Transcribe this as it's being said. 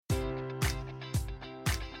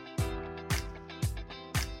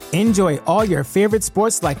Enjoy all your favorite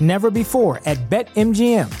sports like never before at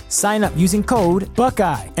BetMGM. Sign up using code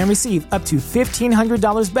Buckeye and receive up to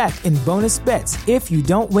 $1,500 back in bonus bets if you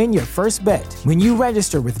don't win your first bet. When you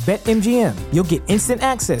register with BetMGM, you'll get instant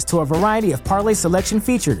access to a variety of parlay selection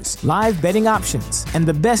features, live betting options, and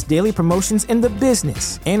the best daily promotions in the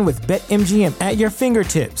business. And with BetMGM at your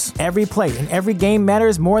fingertips, every play and every game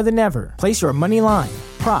matters more than ever. Place your money line,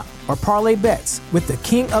 prop, or parlay bets with the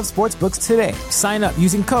king of sportsbooks today. Sign up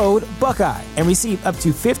using code Buckeye and receive up to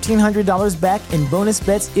 $1,500 back in bonus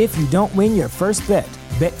bets if you don't win your first bet.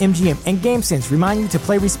 BetMGM and GameSense remind you to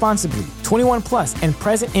play responsibly. 21 plus and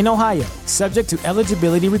present in Ohio, subject to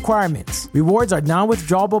eligibility requirements. Rewards are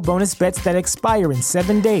non-withdrawable bonus bets that expire in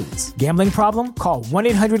 7 days. Gambling problem? Call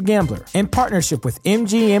 1-800-GAMBLER. In partnership with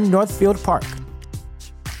MGM Northfield Park.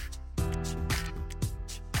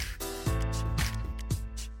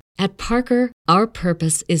 At Parker, our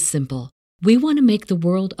purpose is simple. We want to make the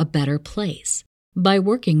world a better place by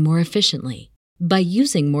working more efficiently, by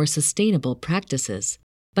using more sustainable practices,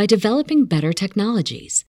 by developing better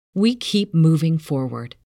technologies. We keep moving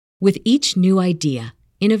forward. With each new idea,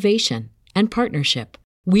 innovation, and partnership,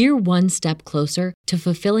 we're one step closer to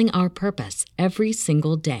fulfilling our purpose every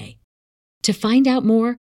single day. To find out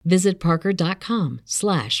more, visit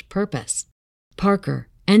parker.com/purpose. Parker,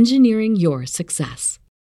 engineering your success.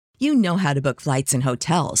 You know how to book flights and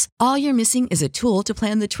hotels. All you're missing is a tool to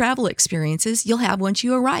plan the travel experiences you'll have once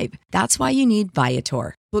you arrive. That's why you need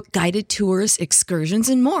Viator. Book guided tours, excursions,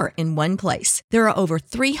 and more in one place. There are over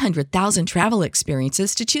 300,000 travel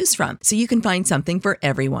experiences to choose from, so you can find something for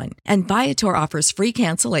everyone. And Viator offers free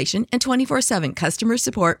cancellation and 24/7 customer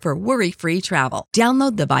support for worry-free travel.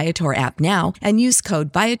 Download the Viator app now and use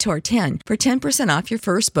code Viator10 for 10% off your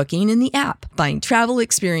first booking in the app. Find travel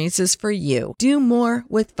experiences for you. Do more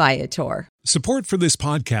with Viator. Support for this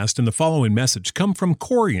podcast and the following message come from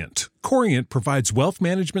Corient. Corient provides wealth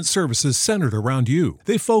management services centered around you.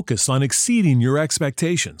 They focus on exceeding your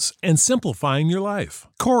expectations and simplifying your life.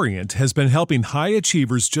 Corient has been helping high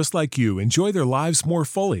achievers just like you enjoy their lives more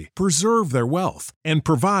fully, preserve their wealth, and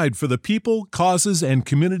provide for the people, causes, and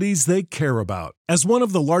communities they care about. As one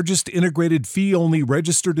of the largest integrated fee-only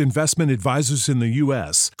registered investment advisors in the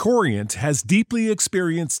U.S., Corient has deeply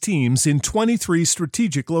experienced teams in 23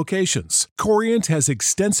 strategic locations. Corient has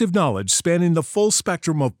extensive knowledge spanning the full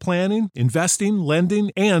spectrum of planning, investing,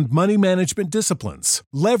 lending, and money management disciplines.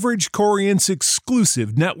 Leverage Corient's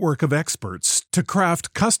exclusive network of experts to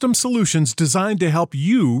craft custom solutions designed to help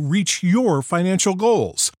you reach your financial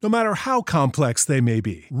goals, no matter how complex they may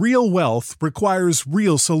be. Real wealth requires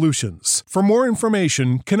real solutions. For more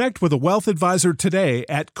information, connect with a wealth advisor today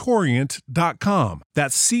at Corient.com.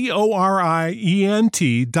 That's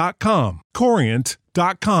Corient.com.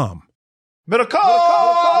 Corient.com. Medical!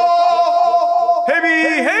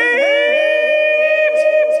 Hey, hey!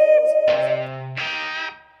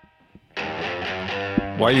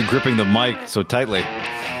 Why are you gripping the mic so tightly?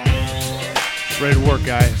 Ready to work,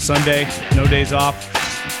 guy. Sunday, no days off.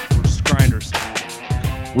 We're just grinders.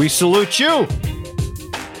 We salute you.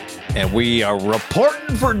 And we are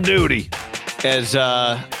reporting for duty. As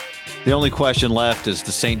the only question left is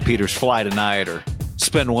the St. Peter's fly tonight or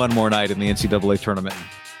spend one more night in the NCAA tournament and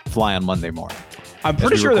fly on Monday morning. I'm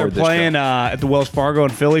pretty sure they're playing at the Wells Fargo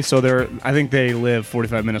in Philly, so I think they live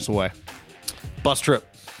 45 minutes away. Bus trip.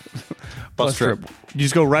 Bus trip. You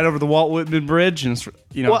just go right over the Walt Whitman Bridge, and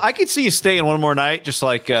Well, I could see you staying one more night, just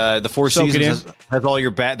like the Four Seasons has all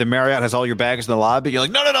your the Marriott has all your bags in the lobby. You're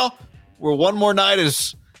like, no. We're one more night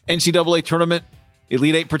as NCAA tournament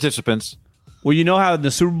Elite Eight participants. Well, you know how in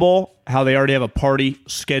the Super Bowl, how they already have a party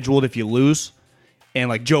scheduled if you lose, and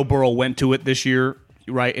like Joe Burrow went to it this year,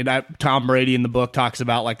 right? And Tom Brady in the book talks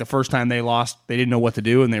about like the first time they lost, they didn't know what to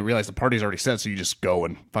do, and they realized the party's already set, so you just go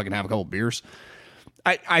and fucking have a couple beers.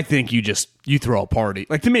 I think you throw a party.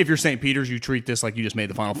 Like, to me, if you're St. Peter's, you treat this like you just made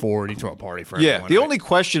the Final Four and you throw a party for everyone. Yeah, the only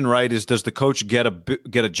question, right, is does the coach get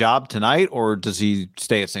a job tonight or does he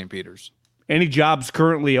stay at St. Peter's? Any jobs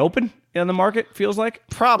currently open in the market, feels like?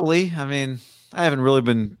 Probably. I mean, I haven't really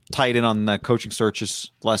been tight in on coaching searches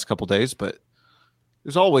the last couple of days, but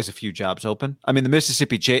there's always a few jobs open. I mean, the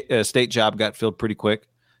Mississippi State job got filled pretty quick.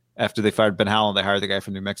 After they fired Ben Howland, they hired the guy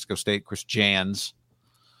from New Mexico State, Chris Jans.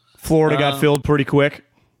 Florida got filled pretty quick.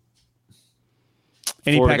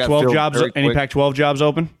 Any Pac-12 jobs? Any Pac-12 jobs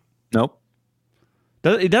open? Nope.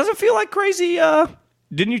 It doesn't feel like crazy.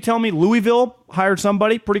 Didn't you tell me Louisville hired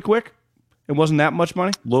somebody pretty quick? It wasn't that much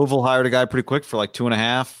money. Louisville hired a guy pretty quick for like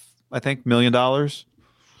 $2.5 million.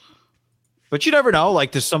 But you never know.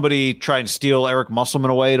 Like, does somebody try and steal Eric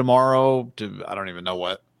Musselman away tomorrow? I don't even know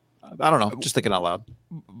what. I don't know. Just thinking out loud.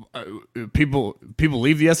 People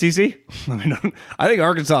leave the SEC. I mean, I think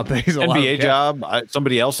Arkansas pays a lot. NBA job.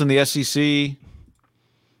 Somebody else in the SEC.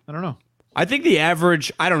 I don't know. I think the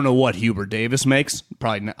average. I don't know what Hubert Davis makes.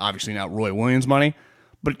 Probably obviously not Roy Williams money,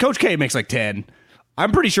 but Coach K makes like 10.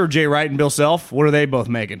 I'm pretty sure Jay Wright and Bill Self. What are they both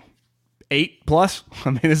making? 8+. I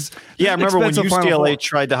mean, it's I remember when UCLA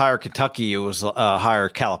tried to hire Kentucky. It was hire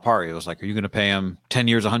Calipari. It was like, are you going to pay him 10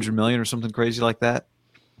 years, $100 million, or something crazy like that?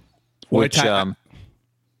 Which, yeah.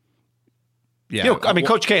 I mean,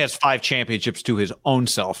 Coach K has 5 championships to his own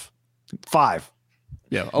self. 5.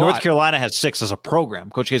 Yeah. North Carolina has 6 as a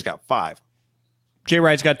program. Coach K's got 5. Jay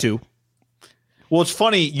Wright's got 2. Well, it's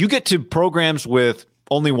funny. You get to programs with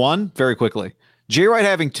only 1 very quickly. Jay Wright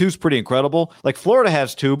having 2 is pretty incredible. Like Florida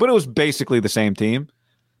has 2, but it was basically the same team.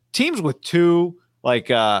 Teams with 2, like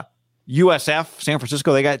USF, San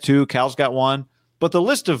Francisco, they got 2. Cal's got 1. But the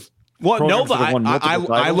list of Nova,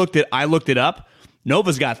 I looked it up.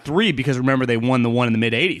 Nova's got 3 because remember they won the one in the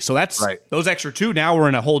mid '80s. So that's right. Those extra 2. Now we're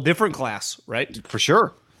in a whole different class, right? For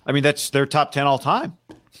sure. I mean, that's their top 10 all time.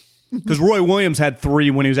 Because Roy Williams had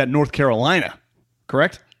 3 when he was at North Carolina,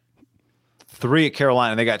 correct? 3 at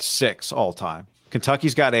Carolina. They got 6 all time.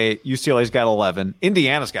 Kentucky's got 8. UCLA's got 11.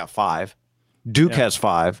 Indiana's got 5. Duke has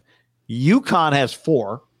 5. UConn has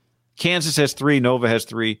 4. Kansas has 3. Nova has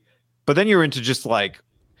 3. But then you're into just like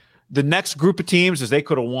the next group of teams is they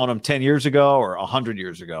could have won them 10 years ago or 100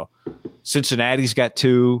 years ago. Cincinnati's got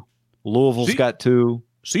 2. Louisville's got 2.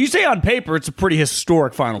 So you say on paper it's a pretty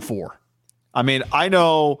historic Final Four. I mean, I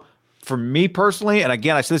know for me personally, and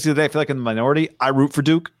again, I said this the other day, I feel like in the minority, I root for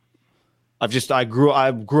Duke. I grew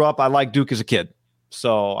up, I liked Duke as a kid.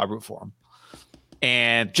 So I root for him.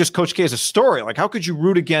 And just Coach K as a story. Like, how could you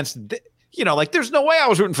root against, like there's no way I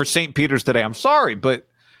was rooting for St. Peter's today. I'm sorry, but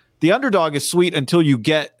the underdog is sweet until you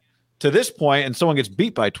get to this point and someone gets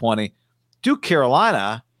beat by 20. Duke,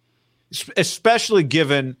 Carolina, especially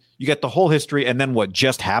given you get the whole history and then what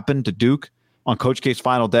just happened to Duke on Coach K's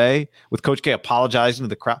final day with Coach K apologizing to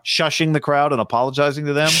the crowd, shushing the crowd and apologizing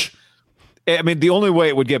to them. I mean, the only way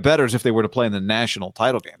it would get better is if they were to play in the national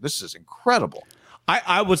title game. This is incredible.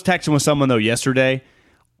 I was texting with someone, though, yesterday.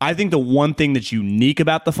 I think the one thing that's unique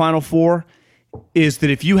about the Final Four is that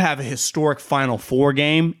if you have a historic Final Four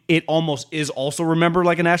game, it almost is also remembered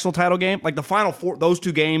like a national title game. Like the Final Four, those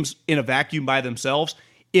 2 games in a vacuum by themselves,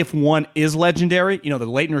 if one is legendary, the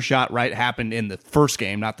Leitner shot, right, happened in the first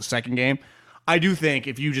game, not the second game. I do think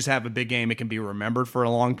if you just have a big game, it can be remembered for a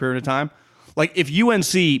long period of time. Like if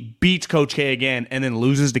UNC beats Coach K again and then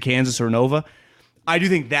loses to Kansas or Nova, I do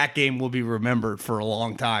think that game will be remembered for a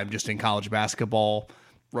long time just in college basketball,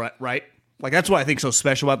 right? Like that's what I think so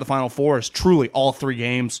special about the Final Four is truly all 3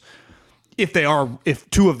 games, if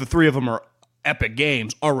 2 of the 3 of them are epic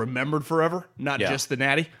games, are remembered forever, not just the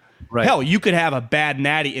Natty. Right. Hell, you could have a bad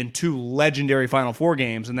Natty in 2 legendary Final Four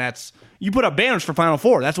games, and you put up banners for Final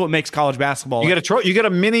Four. That's what makes college basketball. You get a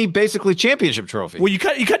mini, basically championship trophy. Well, you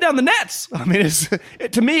cut down the nets. I mean,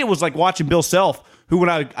 to me, it was like watching Bill Self, who when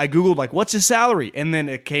I googled like what's his salary, and then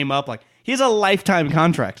it came up like he has a lifetime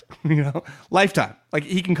contract. Lifetime. Like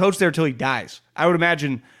he can coach there till he dies. I would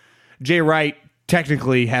imagine Jay Wright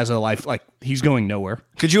technically has a life, like he's going nowhere.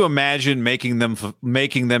 Could you imagine making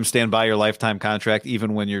them stand by your lifetime contract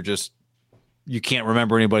even when you can't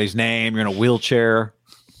remember anybody's name, you're in a wheelchair?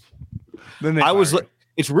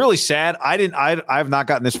 It's really sad. I've not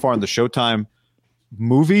gotten this far in the Showtime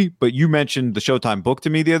movie, but you mentioned the Showtime book to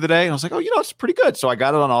me the other day, and I was like, it's pretty good. So I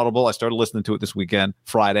got it on Audible. I started listening to it this weekend,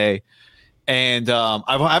 Friday, and I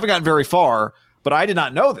haven't gotten very far. But I did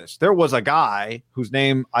not know this. There was a guy whose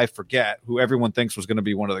name I forget, who everyone thinks was going to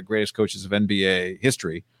be one of the greatest coaches of NBA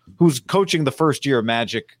history, who's coaching the first year of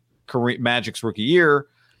Magic's rookie year.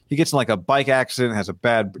 He gets in like a bike accident, has a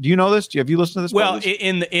bad. Do you know this? Have you listened to this? Well,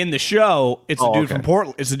 in the show, it's a dude from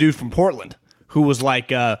Portland. It's a dude from Portland who was like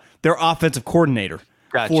their offensive coordinator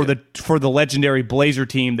for the legendary Blazer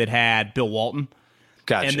team that had Bill Walton.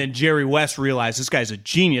 Gotcha. And then Jerry West realized this guy's a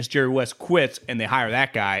genius. Jerry West quits, and they hire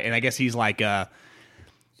that guy. And I guess he's like the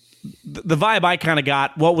vibe I kind of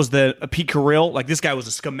got. What was Pete Carrill? Like this guy was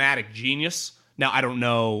a schematic genius. Now I don't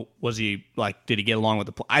know. Was he like? Did he get along with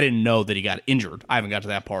the? I didn't know that he got injured. I haven't got to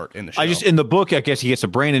that part in the show. In the book, I guess he gets a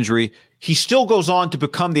brain injury. He still goes on to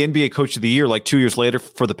become the NBA Coach of the Year like 2 years later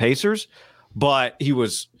for the Pacers. But he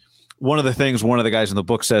was. One of the things one of the guys in the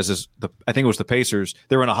book says is, I think it was the Pacers,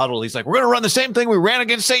 they were in a huddle. He's like, we're going to run the same thing we ran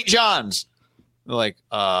against St. John's. They're like,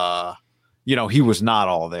 he was not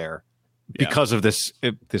all there because of this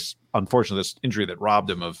unfortunately, this injury that robbed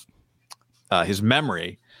him of his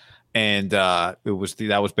memory. And that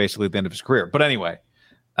was basically the end of his career. But anyway.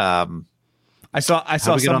 I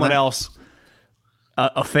saw someone else,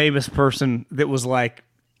 a famous person that was like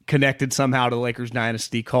connected somehow to the Lakers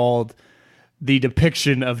dynasty, called the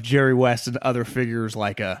depiction of Jerry West and other figures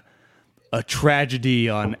like a tragedy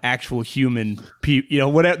on actual human people. You know,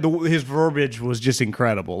 whatever his verbiage was just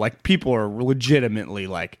incredible. Like, people are legitimately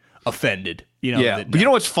like offended. You know, yeah. But you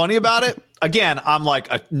know what's funny about it? Again, I'm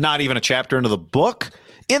like not even a chapter into the book.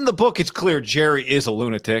 In the book, it's clear Jerry is a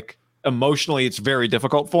lunatic. Emotionally, it's very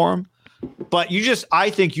difficult for him. But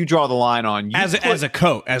I think you draw the line on as a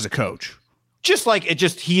coach. Just like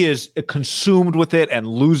he is consumed with it, and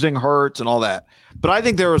losing hurts and all that. But I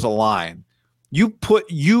think there is a line.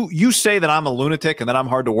 You say that I'm a lunatic and that I'm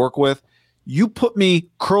hard to work with. You put me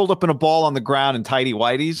curled up in a ball on the ground in tighty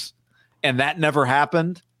whities, and that never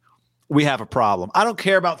happened. We have a problem. I don't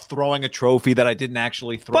care about throwing a trophy that I didn't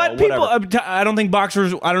actually throw. But people, I don't think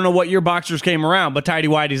boxers. I don't know what year boxers came around, but tighty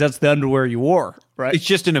whities, that's the underwear you wore, right? It's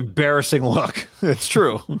just an embarrassing look. It's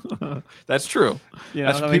true. That's true. You know,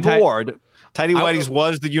 that's what people wore. Tighty whities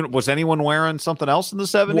was the unit. Was anyone wearing something else in the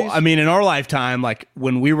 70s? Well, I mean, in our lifetime, like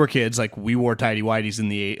when we were kids, like we wore tighty whities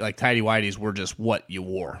tighty whities were just what you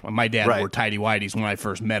wore. My dad wore tighty whities when I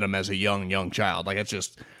first met him as a young child. Like, it's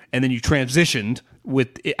just, and then you transitioned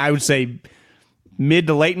with, I would say, mid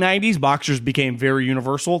to late 90s, boxers became very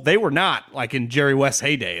universal. They were not like in Jerry West's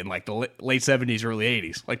heyday in like the late 70s, early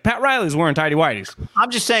 80s. Like Pat Riley's wearing tighty whities.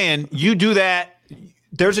 I'm just saying, you do that.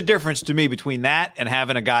 There's a difference to me between that and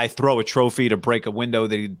having a guy throw a trophy to break a window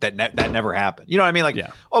that never happened. You know what I mean? Like,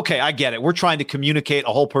 okay, I get it. We're trying to communicate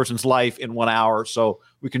a whole person's life in 1 hour, so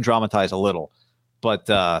we can dramatize a little. But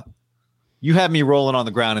you had me rolling on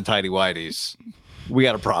the ground in tighty whiteys. We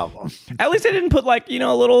got a problem. At least they didn't put like, you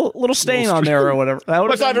know, a little stain on there or whatever. That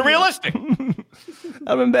was not realistic. That'd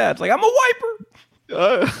have been bad. It's like, I'm a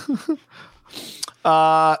wiper.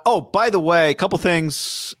 By the way, a couple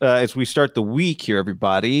things as we start the week here,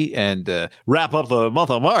 everybody, and wrap up the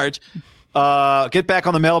month of March. Get back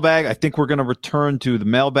on the mailbag. I think we're going to return to the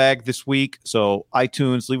mailbag this week. So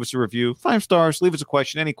iTunes, leave us a review, 5 stars, leave us a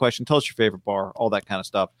question, any question, tell us your favorite bar, all that kind of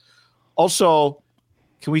stuff. Also,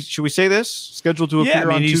 should we say this? Scheduled to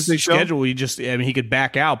appear on Tuesday's show? He could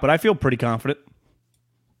back out, but I feel pretty confident.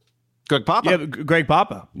 Greg Papa. Yeah, Greg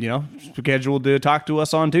Papa, you know, scheduled to talk to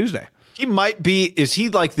us on Tuesday. He might be. Is he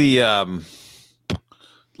like the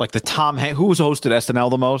Tom Hanks? Who was hosted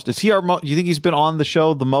SNL the most? Is he do you think he's been on the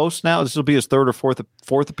show the most now? This will be his third or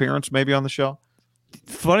fourth appearance, maybe, on the show.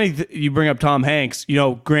 Funny you bring up Tom Hanks. You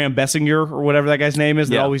know, Graham Bessinger or whatever that guy's name is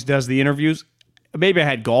that always does the interviews. Maybe I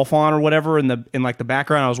had golf on or whatever in the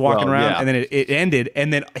background. I was walking around and then it ended,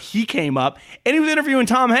 and then he came up and he was interviewing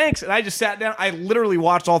Tom Hanks, and I just sat down. I literally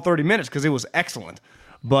watched all 30 minutes because it was excellent.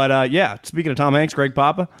 But speaking of Tom Hanks, Greg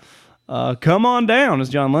Papa. Come on down, as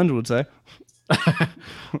John Lennon would say.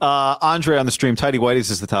 Andre on the stream, tighty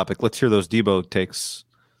whities is the topic. Let's hear those Deebo takes,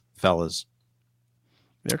 fellas.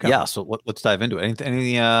 Yeah, so let's dive into it.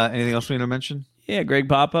 Anything else we need to mention? Yeah, Greg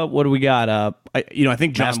Papa. What do we got? I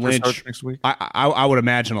think John Lynch next week. I would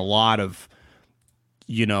imagine a lot of,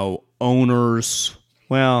 owners.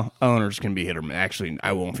 Well, owners can be hit or miss. Actually,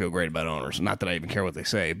 I won't feel great about owners. Not that I even care what they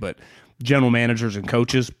say, but general managers and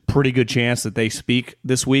coaches, pretty good chance that they speak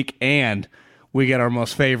this week. And we get our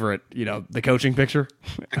most favorite, the coaching picture.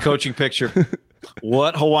 The coaching picture.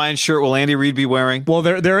 What Hawaiian shirt will Andy Reid be wearing? Well,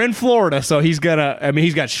 they're in Florida, so he's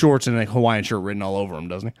got shorts and a Hawaiian shirt written all over him,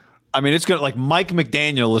 doesn't he? I mean, it's like Mike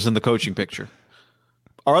McDaniel is in the coaching picture.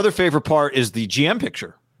 Our other favorite part is the GM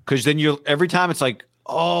picture, because then every time it's like,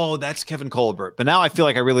 oh, that's Kevin Colbert. But now I feel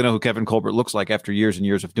like I really know who Kevin Colbert looks like after years and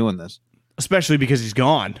years of doing this. Especially because he's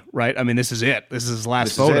gone, right? I mean, this is it. This is his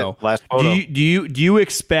last photo. Last photo. Do you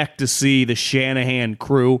expect to see the Shanahan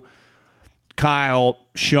crew, Kyle,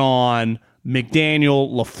 Sean,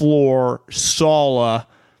 McDaniel, LaFleur, Saleh,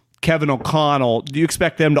 Kevin O'Connell? Do you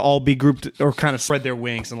expect them to all be grouped or kind of spread their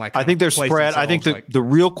wings and like? I think they're spread. I think the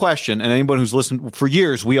real question, and anyone who's listened for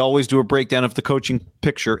years, we always do a breakdown of the coaching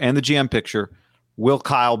picture and the GM picture. Will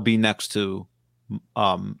Kyle be next to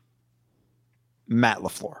Matt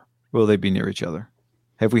LaFleur? Will they be near each other?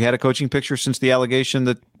 Have we had a coaching picture since the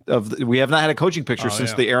allegation we have not had a coaching picture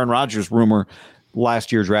since the Aaron Rodgers rumor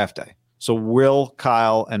last year's draft day. So will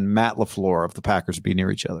Kyle and Matt LaFleur of the Packers be near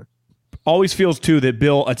each other? Always feels too that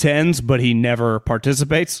Bill attends, but he never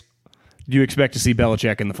participates. Do you expect to see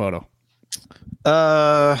Belichick in the photo?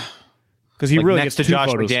 Because he really next gets to two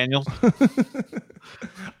Josh photos. McDaniels.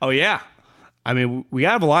 Oh yeah, I mean we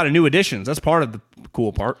have a lot of new additions. That's part of the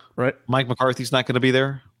cool part, right? Mike McCarthy's not going to be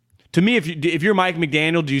there. To me, if you're Mike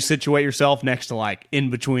McDaniel, do you situate yourself next to like in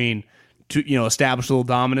between, to establish a little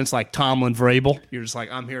dominance like Tomlin Vrabel? You're just like,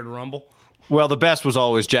 I'm here to rumble. Well, the best was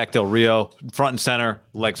always Jack Del Rio, front and center,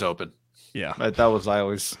 legs open. Yeah. That was I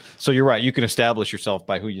always. So you're right. You can establish yourself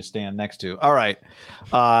by who you stand next to. All right.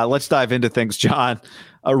 Let's dive into things, John.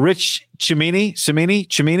 Rich Cimini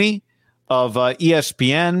of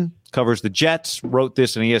ESPN covers the Jets, wrote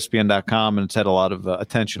this on ESPN.com, and it's had a lot of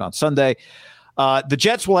attention on Sunday. The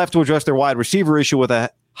Jets will have to address their wide receiver issue with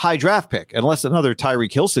a high draft pick unless another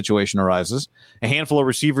Tyreek Hill situation arises. A handful of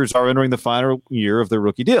receivers are entering the final year of their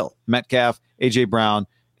rookie deal: Metcalf, A.J. Brown,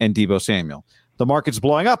 and Deebo Samuel. The market's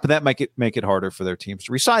blowing up, and that might make it harder for their teams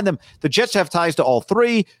to re-sign them. The Jets have ties to all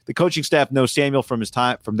three. The coaching staff knows Samuel from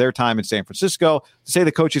their time in San Francisco. To say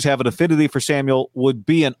the coaches have an affinity for Samuel would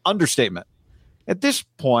be an understatement. At this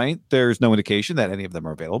point, there's no indication that any of them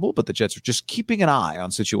are available, but the Jets are just keeping an eye on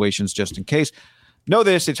situations just in case. Know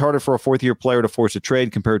this, it's harder for a fourth-year player to force a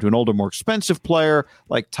trade compared to an older, more expensive player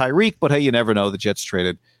like Tyreek, but hey, you never know. The Jets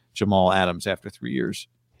traded Jamal Adams after 3 years,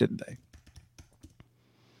 didn't they?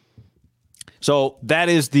 So that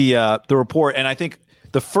is the report, and I think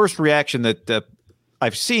the first reaction that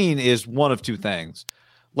I've seen is one of two things.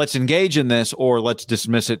 Let's engage in this, or let's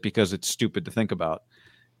dismiss it because it's stupid to think about.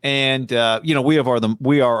 And we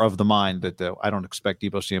are of the mind that I don't expect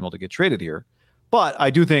Deebo Samuel to get traded here, but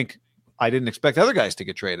I do think I didn't expect other guys to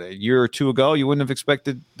get traded. A year or two ago, you wouldn't have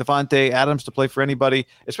expected Devontae Adams to play for anybody,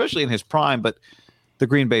 especially in his prime, but the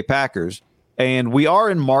Green Bay Packers. And we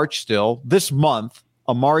are in March still. This month,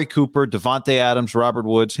 Amari Cooper, Devontae Adams, Robert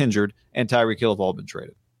Woods, Hinchard, and Tyreek Hill have all been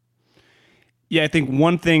traded. Yeah, I think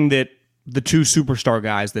one thing that the two superstar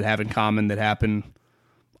guys that have in common that happened,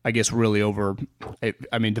 I guess, really over,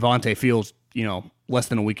 I mean, Devontae feels, less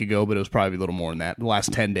than a week ago, but it was probably a little more than that. The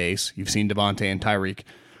last 10 days, you've seen Devontae and Tyreek.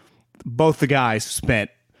 Both the guys spent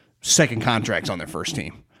second contracts on their first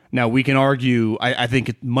team. Now, we can argue, I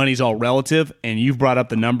think money's all relative, and you've brought up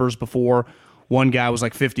the numbers before. One guy was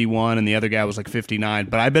like 51 and the other guy was like 59.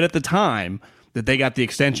 But I bet at the time that they got the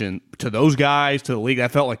extension to those guys, to the league, that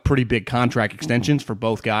felt like pretty big contract extensions for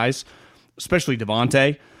both guys, especially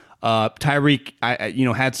Devontae.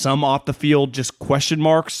 Tyreek, had some off the field, just question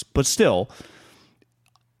marks, but still,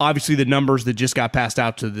 obviously the numbers that just got passed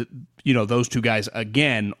out to those two guys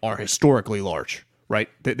again are historically large, right?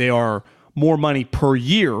 They are more money per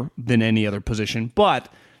year than any other position, but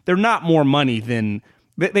they're not more money than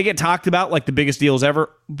they get talked about like the biggest deals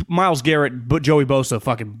ever. Myles Garrett, but Joey Bosa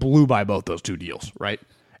fucking blew by both those two deals, right?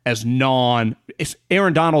 It's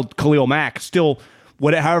Aaron Donald, Khalil Mack, still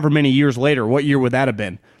however many years later, what year would that have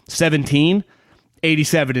been? 17,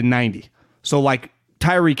 87, and 90. So like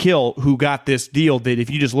Tyreek Hill, who got this deal that if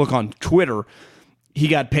you just look on Twitter, he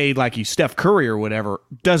got paid like he's Steph Curry or whatever,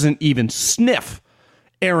 doesn't even sniff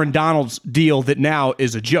Aaron Donald's deal that now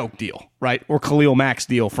is a joke deal, right? Or Khalil Mack's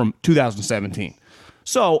deal from 2017.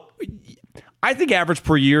 So I think average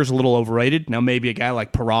per year is a little overrated. Now maybe a guy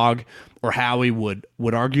like Parag or Howie would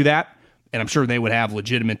argue that, and I'm sure they would have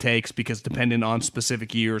legitimate takes because depending on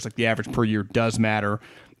specific years, like the average per year does matter,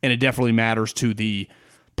 and it definitely matters to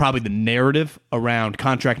probably the narrative around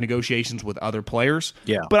contract negotiations with other players.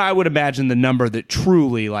 Yeah. But I would imagine the number that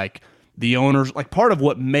truly like the owners, like part of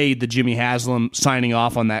what made the Jimmy Haslam signing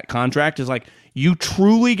off on that contract is like you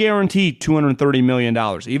truly guarantee $230 million.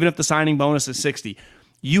 Even if the signing bonus is 60,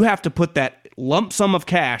 you have to put that lump sum of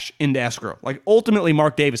cash into escrow. Like ultimately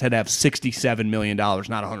Mark Davis had to have $67 million, not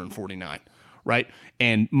 149, right?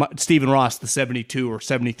 And Stephen Ross, the 72 or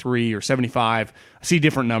 73 or 75, I see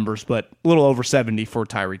different numbers, but a little over 70 for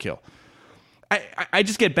Tyreek Hill. I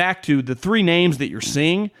just get back to the three names that you're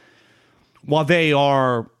seeing, while they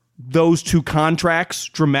are those two contracts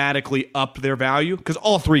dramatically upped their value, because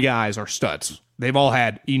all three guys are studs. They've all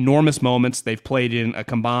had enormous moments. They've played in a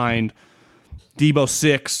combined Deebo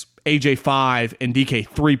 6, AJ 5, and DK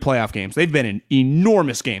 3 playoff games. They've been in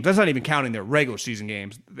enormous games. That's not even counting their regular season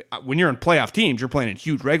games. When you're in playoff teams, you're playing in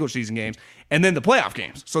huge regular season games and then the playoff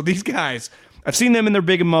games. So these guys, I've seen them in their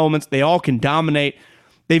big moments. They all can dominate.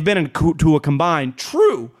 They've been to a combined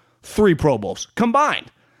true 3 Pro Bowls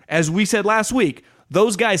combined. As we said last week,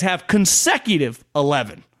 those guys have consecutive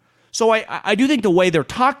 11. So I do think the way they're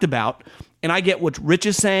talked about, and I get what Rich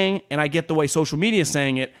is saying, and I get the way social media is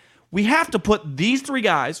saying it, we have to put these 3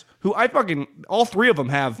 guys, who all 3 of them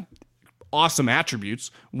have awesome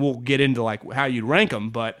attributes. We'll get into like how you'd rank them,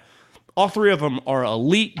 but all 3 of them are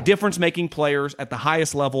elite difference-making players at the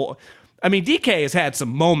highest level. I mean, DK has had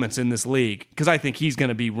some moments in this league, because I think he's going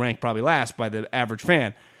to be ranked probably last by the average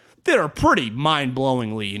fan, that are pretty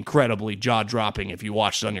mind-blowingly, incredibly jaw-dropping if you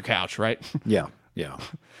watched it on your couch, right? Yeah.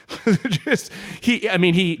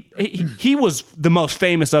 He was the most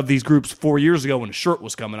famous of these groups 4 years ago when his shirt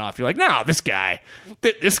was coming off. You're like, no, this guy,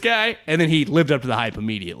 and then he lived up to the hype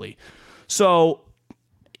immediately. So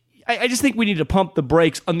I just think we need to pump the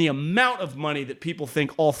brakes on the amount of money that people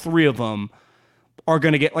think all three of them are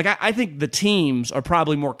going to get. Like, I think the teams are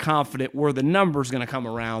probably more confident where the number's going to come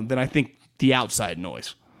around than I think the outside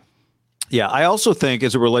noise. Yeah, I also think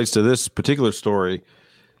as it relates to this particular story,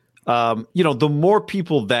 the more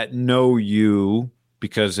people that know you,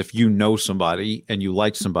 because if you know somebody and you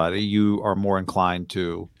like somebody, you are more inclined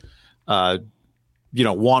to,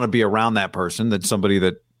 want to be around that person than somebody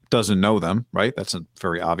that doesn't know them, right? That's a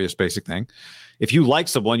very obvious basic thing. If you like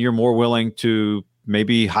someone, you're more willing to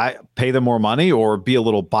maybe pay them more money or be a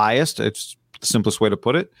little biased. It's the simplest way to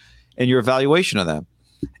put it, in your evaluation of them.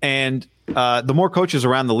 And the more coaches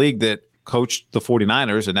around the league that coached the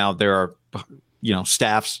 49ers, and now there are,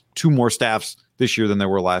 staffs, 2 more staffs this year than there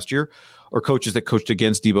were last year, or coaches that coached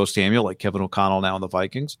against Deebo Samuel, like Kevin O'Connell now in the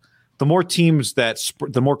Vikings. The more teams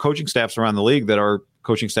the more coaching staffs around the league that are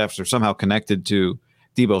coaching staffs are somehow connected to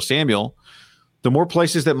Deebo Samuel, the more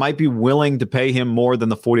places that might be willing to pay him more than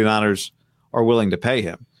the 49ers are willing to pay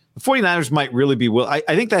him. The 49ers might really be I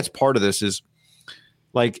think that's part of this is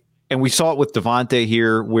like, and we saw it with Devontae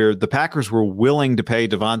here, where the Packers were willing to pay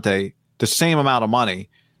Devontae the same amount of money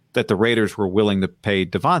that the Raiders were willing to pay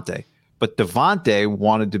Devontae. But Devontae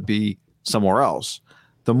wanted to be somewhere else.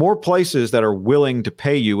 The more places that are willing to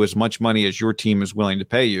pay you as much money as your team is willing to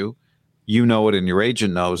pay you, you know it and your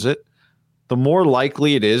agent knows it, the more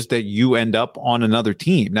likely it is that you end up on another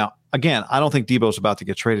team. Now, again, I don't think Deebo's about to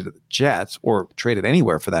get traded to the Jets or traded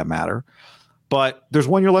anywhere for that matter, but there's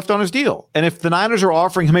 1 year left on his deal. And if the Niners are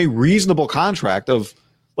offering him a reasonable contract of,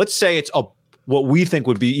 let's say it's what we think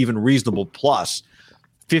would be even reasonable plus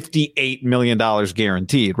 $58 million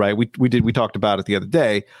guaranteed, right? We talked about it the other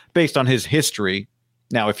day based on his history.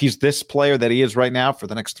 Now, if he's this player that he is right now for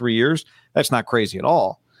the next 3 years, that's not crazy at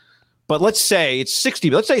all. But let's say it's 60.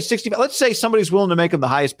 Let's say 60. Let's say somebody's willing to make him the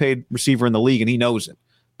highest paid receiver in the league and he knows it.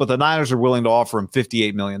 But the Niners are willing to offer him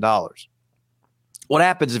 $58 million. What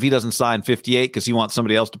happens if he doesn't sign 58 because he wants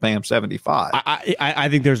somebody else to pay him 75? I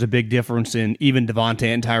think there's a big difference in even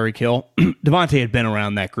Devontae and Tyreek Hill. Devontae had been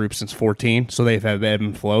around that group since 14, so they've had ebb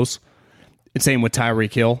and flows. And same with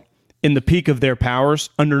Tyreek Hill. In the peak of their powers,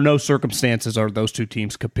 under no circumstances are those two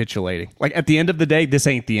teams capitulating. Like, at the end of the day, this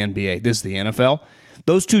ain't the NBA. This is the NFL.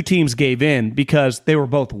 Those two teams gave in because they were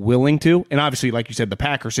both willing to. And obviously, like you said, the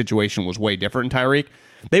Packers situation was way different in Tyreek.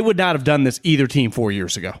 They would not have done this either team 4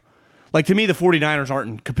 years ago. Like, to me, the 49ers aren't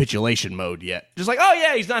in capitulation mode yet. Just like, oh,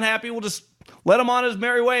 yeah, he's not happy. We'll just let him on his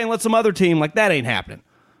merry way and let some other team. Like, that ain't happening,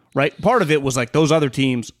 right? Part of it was like those other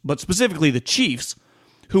teams, but specifically the Chiefs,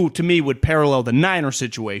 who to me would parallel the Niners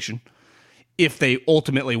situation if they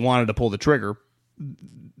ultimately wanted to pull the trigger.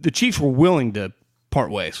 The Chiefs were willing to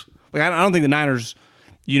part ways. Like, I don't think the Niners,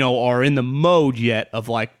 are in the mode yet of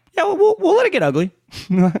like, yeah, we'll let it get ugly.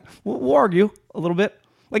 we'll argue a little bit.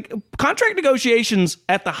 Like, contract negotiations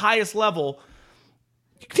at the highest level,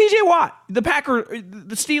 TJ Watt, the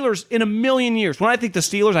Steelers in a million years. When I think the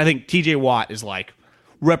Steelers, I think TJ Watt is like,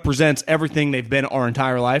 represents everything they've been our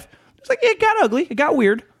entire life. It's like, it got ugly. It got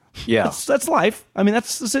weird. Yeah. That's life. I mean,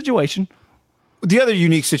 that's the situation. The other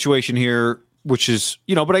unique situation here, which is,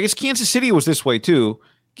 but I guess Kansas City was this way too.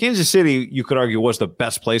 Kansas City, you could argue, was the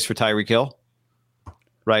best place for Tyreek Hill.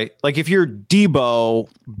 Right? Like, if you're Deebo,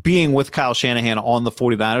 being with Kyle Shanahan on the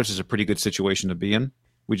 49ers is a pretty good situation to be in.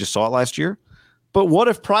 We just saw it last year. But what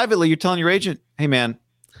if privately you're telling your agent, hey, man,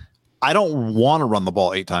 I don't want to run the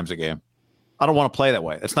ball 8 times a game. I don't want to play that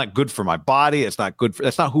way. That's not good for my body. That's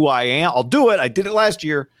not who I am. I'll do it. I did it last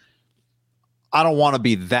year. I don't want to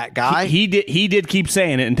be that guy. He did keep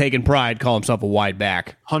saying it and taking pride, call himself a wide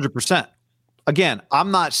back. 100%. Again,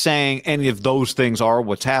 I'm not saying any of those things are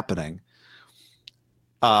what's happening.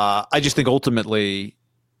 I just think ultimately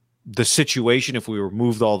the situation, if we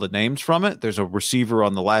removed all the names from it, there's a receiver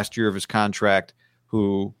on the last year of his contract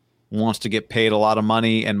who wants to get paid a lot of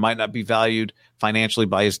money and might not be valued financially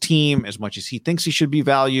by his team as much as he thinks he should be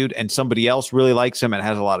valued, and somebody else really likes him and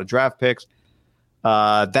has a lot of draft picks.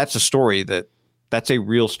 That's a story that's a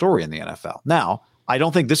real story in the NFL. Now, I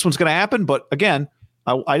don't think this one's going to happen, but again,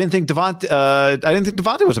 I didn't think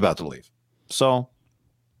Devontae was about to leave. So,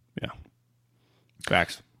 yeah.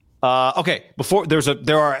 Facts. Okay.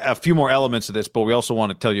 There are a few more elements of this, but we also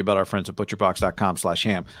want to tell you about our friends at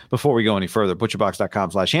butcherbox.com/ham. Before we go any further,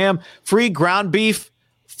 butcherbox.com/ham, free ground beef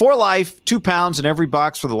for life, 2 pounds in every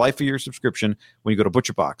box for the life of your subscription when you go to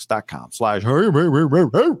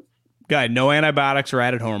butcherbox.com/ham. Guy, no antibiotics or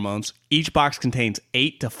added hormones. Each box contains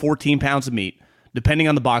 8 to 14 pounds of meat. Depending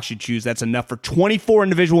on the box you choose, that's enough for 24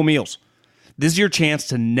 individual meals. This is your chance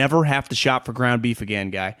to never have to shop for ground beef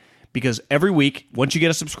again, guy. Because every week, once you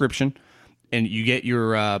get a subscription and you get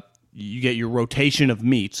your You get your rotation of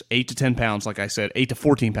meats, 8 to 10 pounds, like I said, 8 to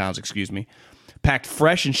 14 pounds, excuse me, packed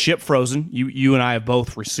fresh and shipped frozen. You and I have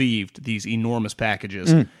both received these enormous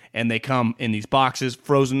packages, and they come in these boxes,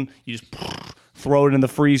 frozen. You just throw it in the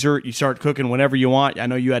freezer. You start cooking whenever you want. I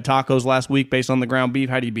know you had tacos last week based on the ground beef.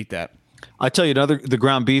 How do you beat that? I tell you the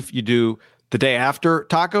ground beef you do the day after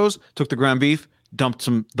tacos, took the ground beef, dumped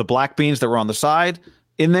the black beans that were on the side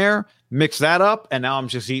in there, mix that up, and now I'm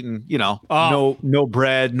just eating, no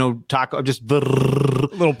bread, no taco. I'm just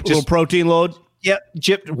little protein load. Yeah,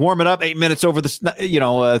 warm it up 8 minutes over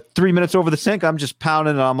the 3 minutes over the sink. I'm just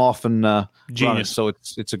pounding and I'm off and genius. Running. So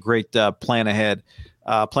it's a great plan ahead.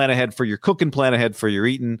 Plan ahead for your cooking, plan ahead for your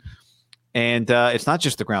eating. And it's not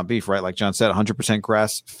just the ground beef, right? Like John said, 100%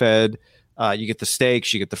 grass fed. You get the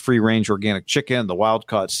steaks, you get the free range organic chicken, the wild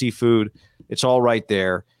caught seafood. It's all right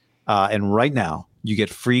there. And right now you get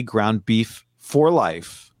free ground beef for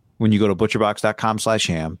life when you go to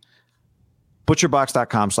butcherbox.com/ham.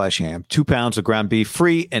 butcherbox.com/ham. 2 pounds of ground beef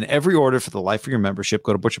free and every order for the life of your membership.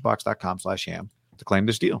 Go to butcherbox.com/ham to claim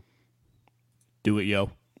this deal. Do it,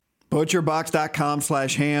 yo.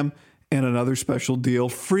 butcherbox.com/ham and another special deal.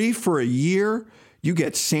 Free for a year. You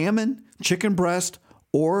get salmon, chicken breast,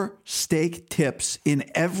 or steak tips in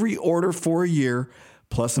every order for a year,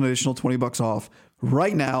 plus an additional $20 off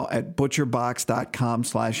right now at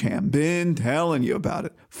butcherbox.com/ham. Been telling you about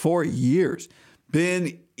it for years.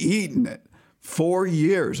 Been eating it for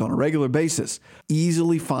years on a regular basis.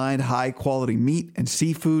 Easily find high quality meat and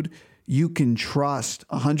seafood you can trust.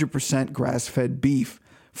 100% grass-fed beef,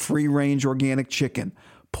 free-range organic chicken,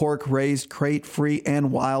 pork raised crate-free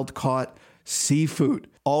and wild-caught seafood.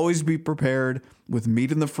 Always be prepared with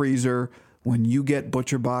meat in the freezer when you get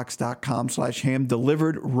butcherbox.com/ham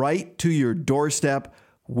delivered right to your doorstep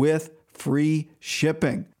with free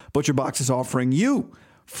shipping. ButcherBox is offering you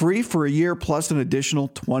free for a year plus an additional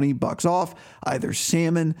 $20 off either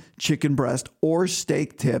salmon, chicken breast, or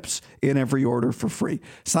steak tips in every order for free.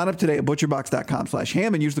 Sign up today at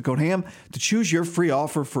butcherbox.com/ham and use the code HAM to choose your free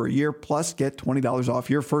offer for a year plus get $20 off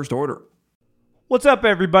your first order. What's up,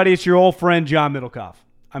 everybody? It's your old friend, John Middlecoff.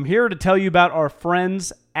 I'm here to tell you about our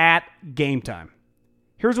friends at Game Time.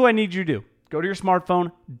 Here's what I need you to do. Go to your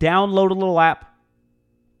smartphone, download a little app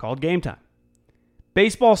called Game Time.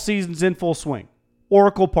 Baseball season's in full swing.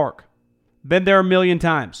 Oracle Park. Been there a million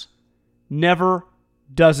times. Never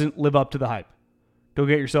doesn't live up to the hype. Go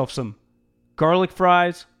get yourself some garlic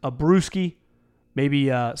fries, a brewski, maybe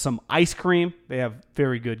some ice cream. They have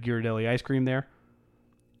very good Ghirardelli ice cream there.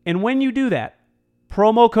 And when you do that,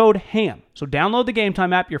 promo code HAM. So download the Game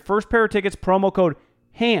Time app. Your first pair of tickets, promo code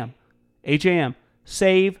HAM, H-A-M,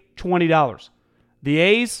 save $20. The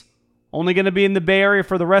A's, only going to be in the Bay Area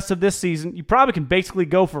for the rest of this season. You probably can basically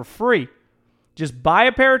go for free. Just buy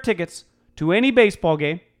a pair of tickets to any baseball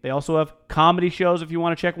game. They also have comedy shows if you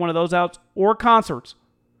want to check one of those out, or concerts.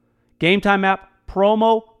 Game Time app,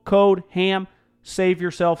 promo code HAM, save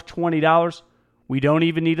yourself $20. We don't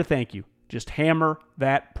even need a thank you. Just hammer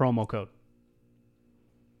that promo code.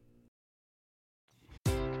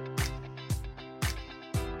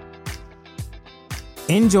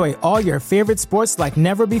 Enjoy all your favorite sports like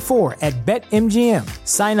never before at BetMGM.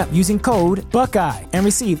 Sign up using code Buckeye and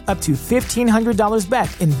receive up to $1,500 back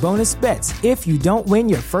in bonus bets if you don't win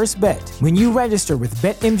your first bet. When you register with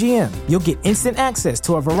BetMGM, you'll get instant access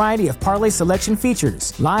to a variety of parlay selection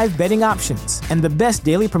features, live betting options, and the best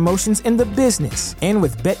daily promotions in the business. And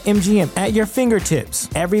with BetMGM at your fingertips,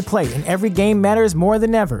 every play and every game matters more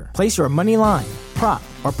than ever. Place your money line, prop,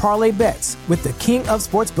 or parlay bets with the king of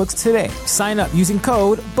sportsbooks today. Sign up using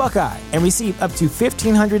code Buckeye and receive up to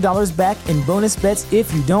 $1,500 back in bonus bets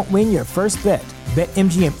if you don't win your first bet.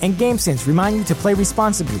 BetMGM and GameSense remind you to play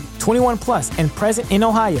responsibly. 21 plus and present in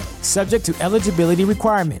Ohio, subject to eligibility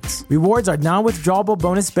requirements. Rewards are non-withdrawable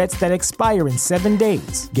bonus bets that expire in 7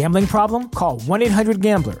 days. Gambling problem? Call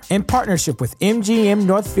 1-800-GAMBLER. In partnership with MGM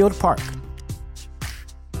Northfield Park.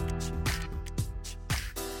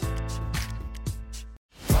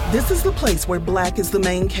 This is the place where Black is the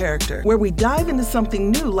main character, where we dive into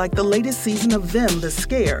something new like the latest season of Them, The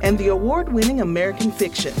Scare, and the award-winning American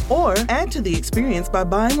Fiction. Or add to the experience by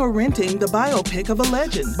buying or renting the biopic of a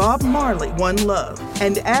legend, Bob Marley, One Love.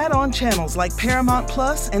 And add on channels like Paramount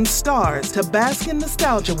Plus and Stars to bask in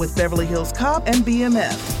nostalgia with Beverly Hills Cop and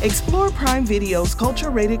BMF. Explore Prime Video's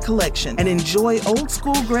culture-rated collection and enjoy old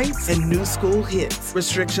school greats and new school hits.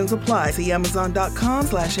 Restrictions apply. See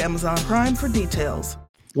Amazon.com/Amazon Prime for details.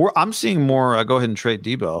 I'm seeing more go ahead and trade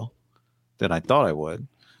Deebo than I thought I would.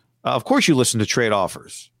 Of course, you listen to trade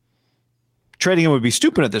offers. Trading him would be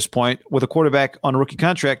stupid at this point with a quarterback on a rookie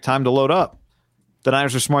contract, time to load up. The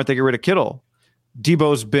Niners are smart. They get rid of Kittle.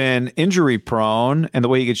 Deebo's been injury prone, and the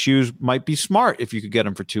way he gets used might be smart if you could get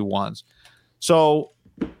him for 2-1s. So,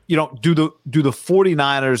 do the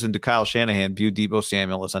 49ers and Kyle Shanahan view Deebo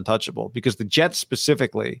Samuel as untouchable? Because the Jets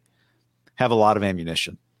specifically have a lot of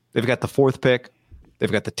ammunition. They've got the 4th pick.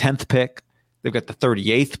 They've got the 10th pick. They've got the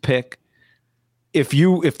 38th pick. If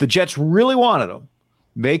the Jets really wanted him,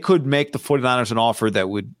 they could make the 49ers an offer that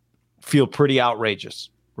would feel pretty outrageous,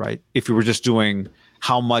 right? If you were just doing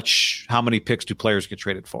how many picks do players get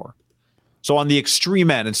traded for? So on the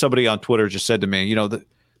extreme end, and somebody on Twitter just said to me,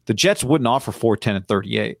 the Jets wouldn't offer 4, 10, and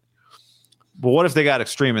 38. But what if they got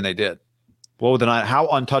extreme and they did? How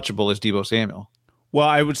untouchable is Deebo Samuel? Well,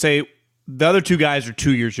 I would say the other 2 guys are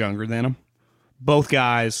 2 years younger than him. Both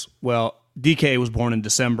guys, DK was born in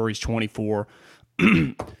December. He's 24.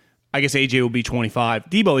 I guess AJ will be 25.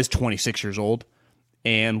 Deebo is 26 years old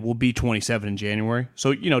and will be 27 in January.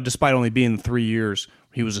 So, despite only being 3 years,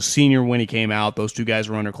 he was a senior when he came out. Those 2 guys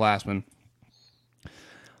were underclassmen.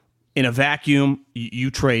 In a vacuum, you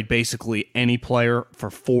trade basically any player for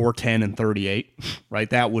 4, 10, and 38, right?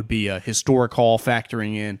 That would be a historic haul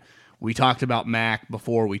factoring in. We talked about Mac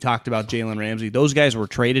before. We talked about Jalen Ramsey. Those guys were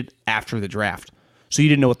traded after the draft. So you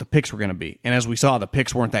didn't know what the picks were going to be. And as we saw, the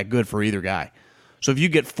picks weren't that good for either guy. So if you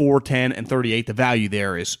get 4, 10, and 38, the value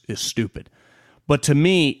there is stupid. But to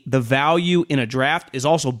me, the value in a draft is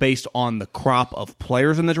also based on the crop of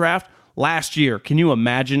players in the draft. Last year, can you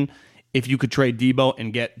imagine if you could trade Deebo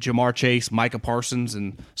and get Jamar Chase, Micah Parsons,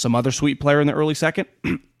 and some other sweet player in the early second?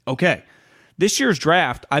 Okay. This year's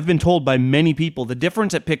draft, I've been told by many people, the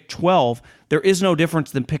difference at pick 12, there is no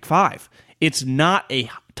difference than pick 5. It's not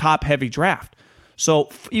a top-heavy draft. So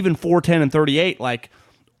even 4, 10, and 38,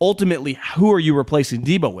 ultimately, who are you replacing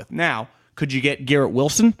Deebo with? Now, could you get Garrett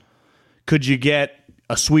Wilson? Could you get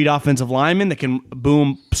a sweet offensive lineman that can,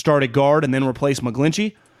 start at guard and then replace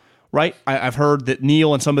McGlinchey? Right? I've heard that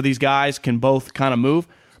Neal and some of these guys can both kind of move,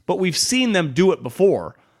 but we've seen them do it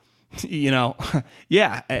before.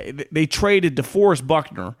 Yeah, they traded DeForest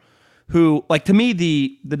Buckner, who, to me,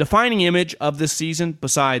 the defining image of this season,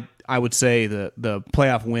 beside, I would say, the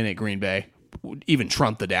playoff win at Green Bay, even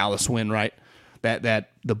trump the Dallas win, right?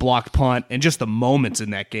 That the blocked punt and just the moments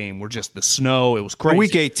in that game were just the snow. It was crazy.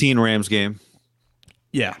 Week 18 Rams game.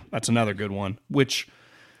 Yeah, that's another good one, which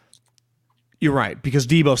you're right, because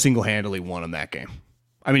Deebo single-handedly won him that game.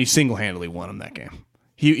 I mean, he single-handedly won him that game.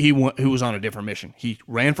 He was on a different mission. He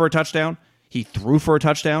ran for a touchdown. He threw for a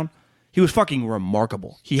touchdown. He was fucking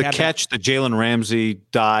remarkable. The Jalen Ramsey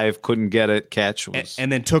dive, couldn't get it, catch.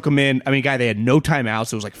 And then took him in. I mean, they had no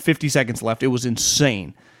timeouts. It was 50 seconds left. It was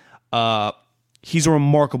insane. He's a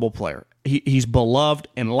remarkable player. He's beloved.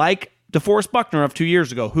 And like DeForest Buckner of 2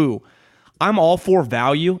 years ago, who I'm all for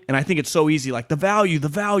value, and I think it's so easy, the value.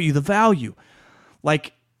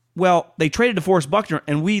 They traded DeForest Buckner,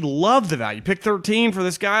 and we love the value. Pick 13 for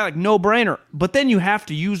this guy, no-brainer. But then you have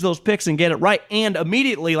to use those picks and get it right. And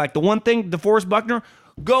immediately, the one thing, DeForest Buckner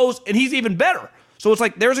goes, and he's even better. So it's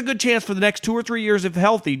there's a good chance for the next 2 or 3 years, if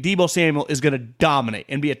healthy, Deebo Samuel is going to dominate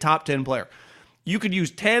and be a top 10 player. You could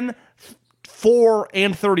use 10, 4,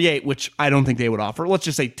 and 38, which I don't think they would offer. Let's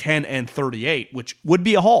just say 10 and 38, which would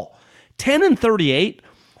be a haul. 10 and 38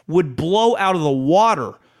 would blow out of the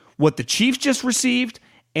water what the Chiefs just received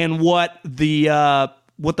and what the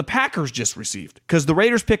Packers just received. Because the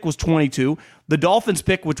Raiders pick was 22. The Dolphins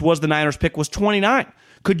pick, which was the Niners pick, was 29.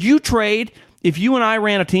 Could you trade, if you and I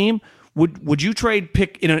ran a team, would you trade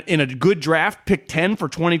pick in a good draft, pick 10 for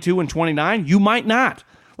 22 and 29? You might not.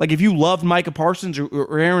 If you loved Micah Parsons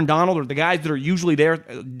or Aaron Donald or the guys that are usually there,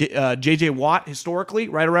 J.J. Watt historically,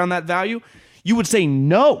 right around that value, you would say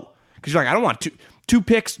no. Because you're I don't want two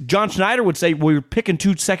picks. John Schneider would say, well, you're picking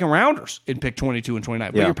 2 second-rounders in pick 22 and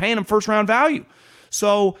 29. But you're paying them first-round value.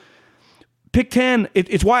 So pick 10,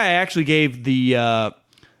 it's why I actually gave the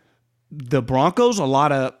Broncos a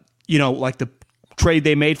lot of, the trade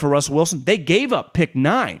they made for Russell Wilson. They gave up pick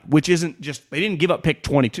 9, which isn't just, they didn't give up pick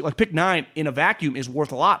 22. Pick 9 in a vacuum is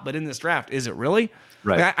worth a lot, but in this draft, is it really?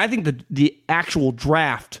 Right. I think the actual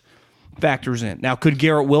draft factors in. Now, could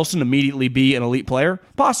Garrett Wilson immediately be an elite player?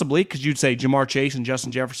 Possibly, because you'd say Jamar Chase and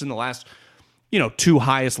Justin Jefferson, the last, 2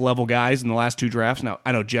 highest level guys in the last 2 drafts. Now,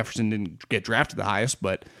 I know Jefferson didn't get drafted the highest,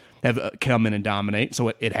 but have come in and dominate, so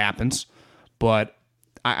it happens. But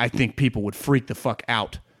I think people would freak the fuck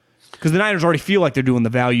out. Because the Niners already feel like they're doing the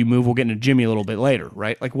value move. We'll get into Jimmy a little bit later,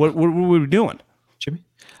 right? What were we doing? Jimmy?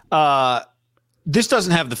 This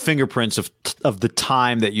doesn't have the fingerprints of the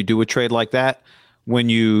time that you do a trade like that when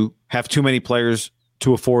you have too many players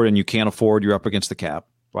to afford and you can't afford, you're up against the cap,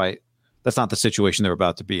 right? That's not the situation they're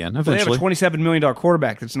about to be in. Eventually. They have a $27 million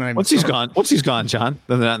quarterback that's not even Once he's gone, John,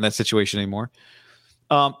 they're not in that situation anymore.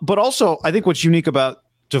 But also, I think what's unique about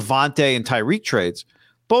Devontae and Tyreek trades,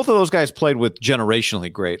 both of those guys played with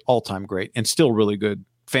generationally great, all-time great, and still really good,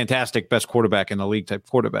 fantastic, best quarterback in the league type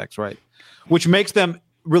quarterbacks, right? Which makes them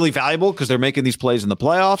really valuable because they're making these plays in the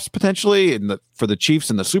playoffs potentially, for the Chiefs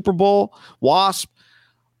in the Super Bowl, Wasp.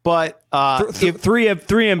 But three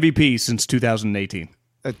MVPs since 2018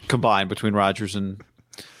 combined between Rodgers and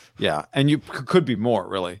and you could be more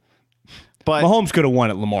really. But Mahomes could have won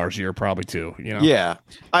at Lamar's year, probably too. Yeah,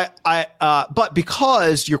 but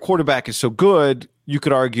because your quarterback is so good, you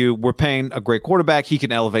could argue we're paying a great quarterback. He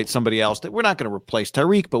can elevate somebody else. That we're not going to replace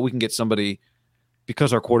Tyreek, but we can get somebody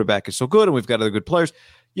because our quarterback is so good and we've got other good players.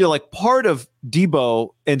 Like part of Deebo,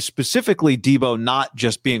 and specifically Deebo not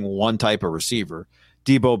just being one type of receiver,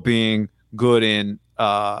 Deebo being good in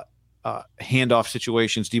handoff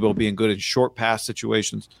situations, Deebo being good in short pass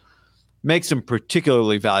situations, makes him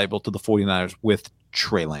particularly valuable to the 49ers with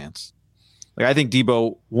Trey Lance. I think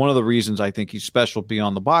Deebo, one of the reasons I think he's special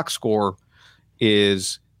beyond the box score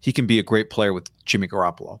is he can be a great player with Jimmy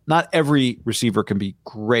Garoppolo. Not every receiver can be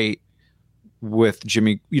great with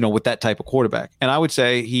Jimmy, with that type of quarterback. And I would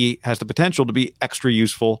say he has the potential to be extra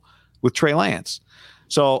useful with Trey Lance.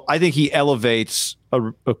 So I think he elevates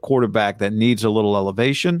a quarterback that needs a little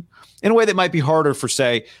elevation in a way that might be harder for,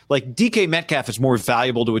 say, like DK Metcalf is more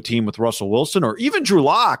valuable to a team with Russell Wilson or even Drew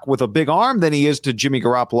Lock with a big arm than he is to Jimmy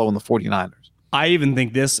Garoppolo and the 49ers. I even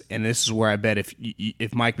think this, and this is where I bet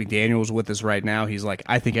if Mike McDaniel was with us right now, he's like,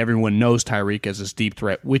 I think everyone knows Tyreek as this deep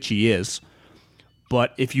threat, which he is.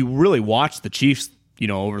 But if you really watch the Chiefs,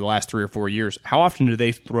 over the last 3 or 4 years, how often do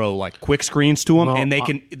they throw like quick screens to him and they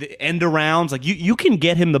can end arounds? Like you can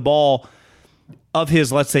get him the ball of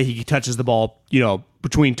his, let's say he touches the ball,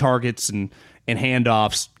 between targets and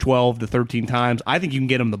handoffs 12 to 13 times. I think you can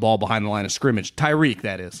get him the ball behind the line of scrimmage. Tyreek,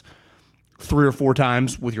 that is. 3 or 4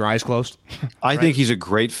 times with your eyes closed. I think he's a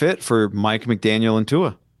great fit for Mike McDaniel and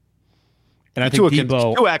Tua. And I think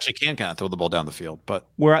Tua actually can kind of throw the ball down the field, but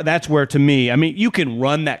that's where to me, I mean, you can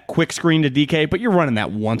run that quick screen to DK, but you're running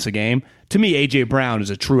that once a game. To me, AJ Brown is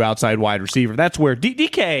a true outside wide receiver. That's where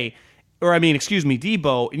Deebo,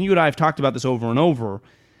 and you and I have talked about this over and over.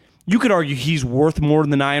 You could argue he's worth more than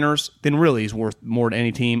the Niners, then really he's worth more to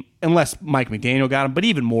any team, unless Mike McDaniel got him, but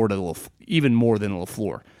even more than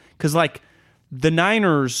LaFleur. Because the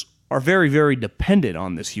Niners are very, very dependent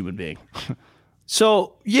on this human being.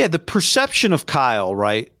 So, the perception of Kyle,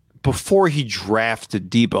 right, before he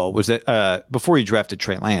drafted Deebo, was that before he drafted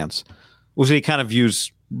Trey Lance, was that he kind of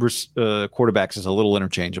views quarterbacks as a little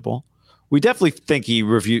interchangeable. We definitely think he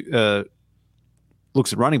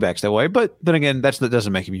looks at running backs that way, but then again, that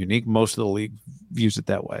doesn't make him unique. Most of the league views it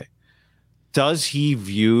that way. Does he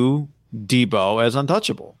view Deebo as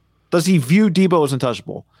untouchable? Does he view Deebo as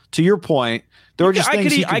untouchable? To your point, there are just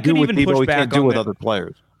things he can do with Deebo he can't do with other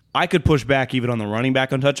players. I could push back even on the running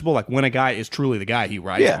back untouchable. Like when a guy is truly the guy, he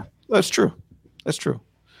rides. Yeah, that's true. That's true.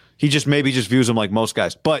 He just views him like most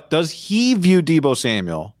guys. But does he view Deebo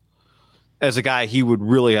Samuel as a guy he would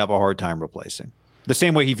really have a hard time replacing? The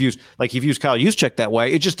same way he views Kyle Juszczyk that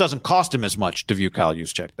way. It just doesn't cost him as much to view Kyle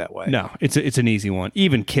Juszczyk that way. No, it's an easy one.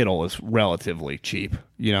 Even Kittle is relatively cheap,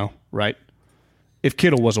 right? If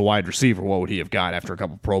Kittle was a wide receiver, what would he have got after a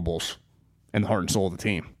couple Pro Bowls and the heart and soul of the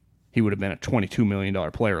team? He would have been a $22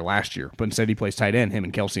 million player last year, but instead he plays tight end. Him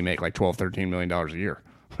and Kelsey make like $12, $13 million a year,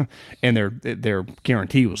 and their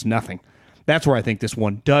guarantee was nothing. That's where I think this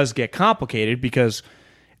one does get complicated, because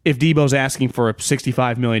if Deebo's asking for a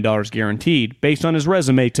 $65 million guaranteed, based on his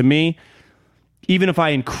resume, to me, even if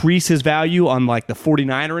I increase his value on like the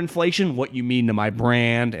 49er inflation, what you mean to my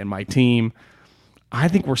brand and my team, I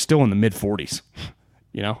think we're still in the mid 40s.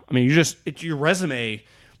 I mean, it's your resume.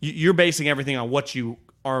 You're basing everything on what you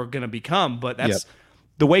are going to become, but that's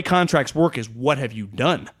the way contracts work is what have you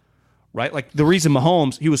done, right? Like the reason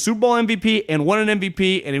Mahomes, he was Super Bowl MVP and won an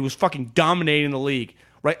MVP and he was fucking dominating the league,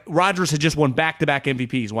 right? Rodgers had just won back-to-back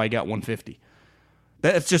MVPs, why he got 150.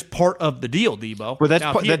 That's just part of the deal, Deebo. Well,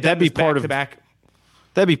 that'd be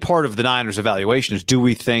part of the Niners' evaluation is, do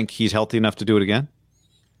we think he's healthy enough to do it again?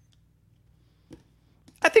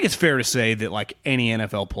 I think it's fair to say that like any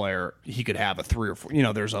NFL player, he could have a 3 or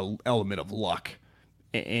 4, there's an element of luck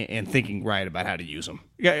and thinking right about how to use them.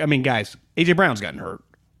 I mean, guys, AJ Brown's gotten hurt,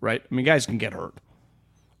 right? I mean, guys can get hurt.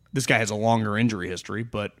 This guy has a longer injury history,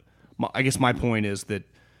 but I guess my point is that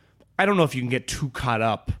I don't know if you can get too caught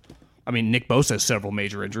up. I mean, Nick Bosa has several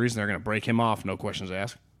major injuries, and they're going to break him off, no questions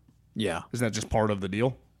asked. Yeah. Isn't that just part of the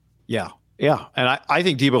deal? Yeah. Yeah. And I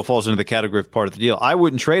think Deebo falls into the category of part of the deal. I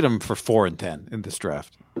wouldn't trade him for 4 and 10 in this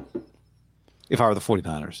draft if I were the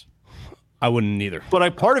 49ers. I wouldn't either.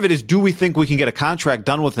 But part of it is, do we think we can get a contract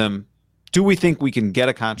done with him Do we think we can get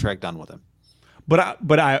a contract done with him?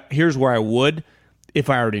 But here's where I would, if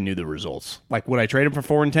I already knew the results. Like, would I trade him for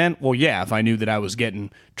 4 and 10? Well, yeah, if I knew that I was getting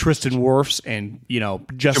Tristan Wirfs and,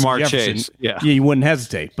 Justin Jamar Jefferson, Chase. Yeah, you wouldn't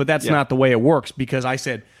hesitate. But that's not the way it works, because I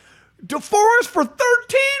said, DeForest for 13?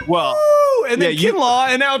 Well, woo! And then Kinlaw,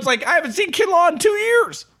 and now it's like, I haven't seen Kinlaw in 2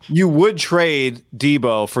 years. You would trade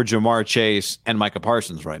Deebo for Jamar Chase and Micah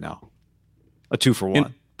Parsons right now. A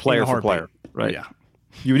 2-for-1. Player for player. Right? Yeah.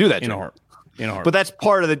 You would do that, in a heart. But that's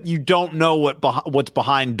part of it. You don't know what's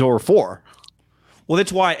behind door 4. Well,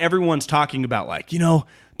 that's why everyone's talking about, like,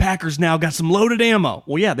 Packers now got some loaded ammo.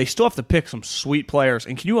 Well, yeah, they still have to pick some sweet players.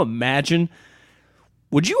 And can you imagine,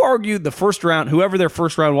 would you argue the first round, whoever their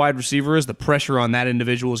first round wide receiver is, the pressure on that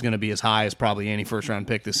individual is going to be as high as probably any first round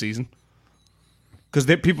pick this season? Because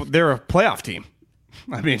they're a playoff team.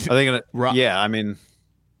 I mean,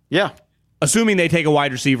 yeah. Assuming they take a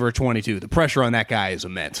wide receiver at 22, the pressure on that guy is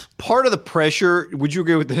immense. Part of the pressure, would you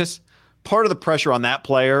agree with this? Part of the pressure on that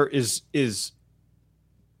player is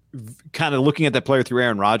kind of looking at that player through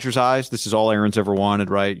Aaron Rodgers' eyes. This is all Aaron's ever wanted,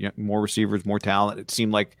 right? More receivers, more talent. It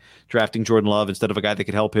seemed like drafting Jordan Love instead of a guy that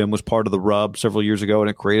could help him was part of the rub several years ago, and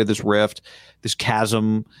it created this rift, this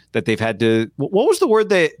chasm that they've had to. What was the word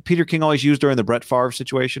that Peter King always used during the Brett Favre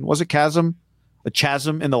situation? Was it chasm? A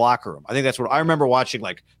chasm in the locker room. I think that's what I remember watching,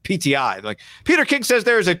 like PTI. Like, Peter King says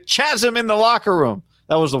there's a chasm in the locker room.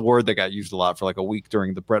 That was the word that got used a lot for like a week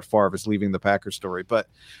during the Brett Favre is leaving the Packers story. But,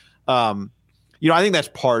 I think that's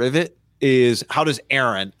part of it is how does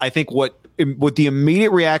Aaron, I think what the immediate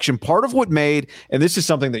reaction, part of what made, and this is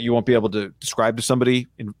something that you won't be able to describe to somebody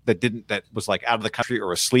that was like out of the country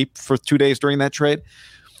or asleep for 2 days during that trade.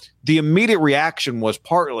 The immediate reaction was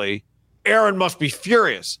partly, Aaron must be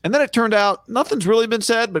furious. And then it turned out nothing's really been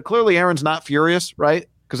said, but clearly Aaron's not furious, right?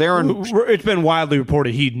 Because Aaron... It's been widely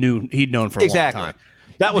reported he'd known for a long time.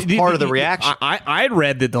 That was part of the reaction. I had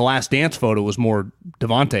read that the Last Dance photo was more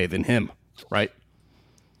Devontae than him, right?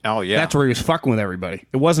 Oh, yeah. That's where he was fucking with everybody.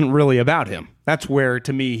 It wasn't really about him. That's where,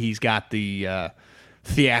 to me, he's got the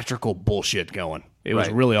theatrical bullshit going. It was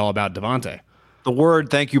really all about Devontae. The word,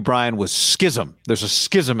 thank you, Brian, was schism. There's a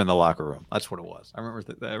schism in the locker room. That's what it was. I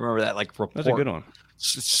remember that like report. That's a good one.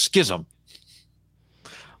 Schism.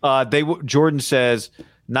 Jordan says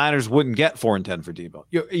Niners wouldn't get 4 and 10 for Deebo.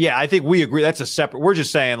 Yeah, I think we agree. That's a separate. We're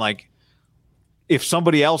just saying, like, if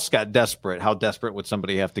somebody else got desperate, how desperate would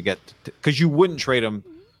somebody have to get? Because you wouldn't trade him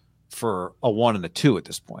for a 1 and a 2 at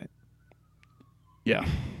this point. Yeah.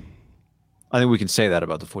 I think we can say that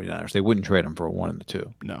about the 49ers. They wouldn't trade him for a 1 and a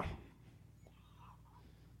 2. No.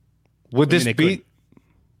 Would this be?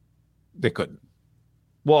 They couldn't.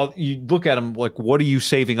 Well, you look at them like, what are you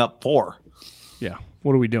saving up for? Yeah.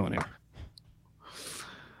 What are we doing here?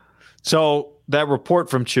 So that report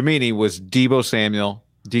from Chimini was Deebo Samuel,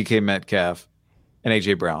 DK Metcalf, and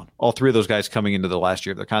A.J. Brown. All 3 of those guys coming into the last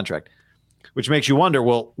year of their contract, which makes you wonder,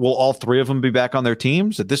 will all 3 of them be back on their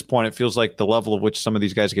teams? At this point, it feels like the level of which some of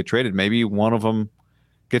these guys get traded, maybe one of them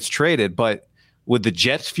gets traded, but would the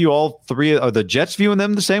Jets view all 3? Are the Jets viewing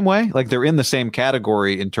them the same way? Like they're in the same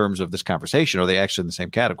category in terms of this conversation? Or are they actually in the same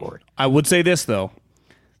category? I would say this, though.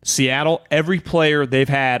 Seattle, every player they've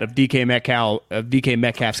had of DK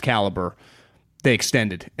Metcalf's caliber, they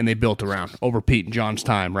extended and they built around over Pete and John's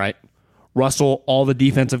time, right? Russell, all the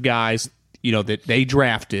defensive guys, that they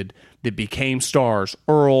drafted that became stars.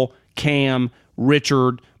 Earl, Cam,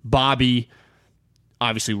 Richard, Bobby,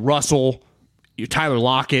 obviously Russell, Tyler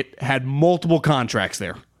Lockett had multiple contracts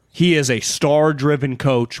there. He is a star-driven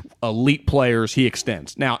coach, elite players he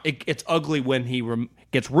extends. Now, it's ugly when he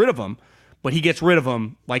gets rid of them, but he gets rid of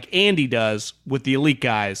them like Andy does with the elite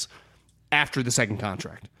guys after the second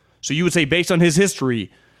contract. So you would say, based on his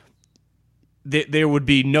history, there would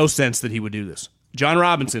be no sense that he would do this. John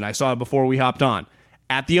Robinson, I saw it before we hopped on,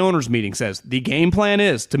 at the owners' meeting says, the game plan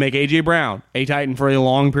is to make A.J. Brown a Titan for a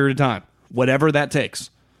long period of time, whatever that takes.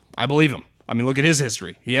 I believe him. I mean, look at his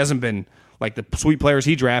history. He hasn't been like the sweet players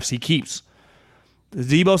he drafts, he keeps.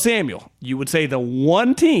 Deebo Samuel, you would say the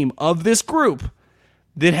one team of this group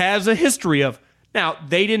that has a history of, now,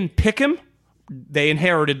 they didn't pick him, they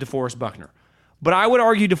inherited DeForest Buckner. But I would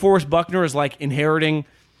argue DeForest Buckner is like inheriting,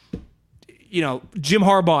 Jim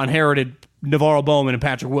Harbaugh inherited Navarro Bowman and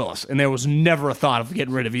Patrick Willis, and there was never a thought of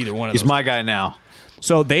getting rid of either one of those. He's my guy now.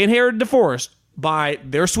 So they inherited DeForest by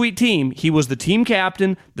their sweet team. He was the team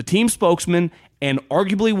captain, the team spokesman, and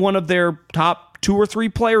arguably one of their top 2 or 3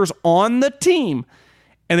 players on the team,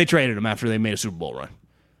 and they traded him after they made a Super Bowl run.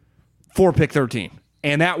 4-pick 13.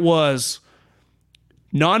 And that was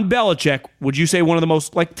non-Belichick, would you say one of the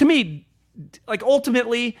most, like, to me, like,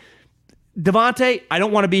 ultimately, Devontae, I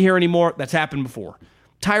don't want to be here anymore. That's happened before.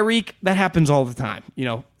 Tyreek, that happens all the time.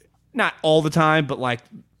 Not all the time, but like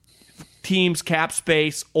teams, cap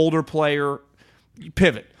space, older player,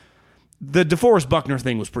 pivot. The DeForest Buckner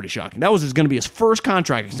thing was pretty shocking. That was going to be his first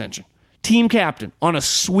contract extension. Team captain on a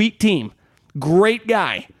sweet team. Great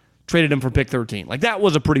guy. Traded him for pick 13. Like, that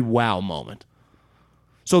was a pretty wow moment.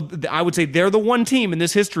 So I would say they're the one team in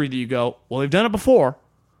this history that you go, well, they've done it before,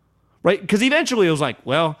 right? Because eventually it was like,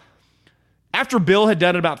 well, after Bill had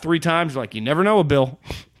done it about 3 times, you're like, you never know with Bill.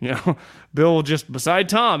 Bill just, beside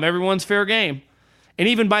Tom, everyone's fair game. And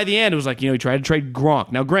even by the end, it was like, he tried to trade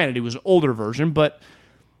Gronk. Now, granted, he was an older version, but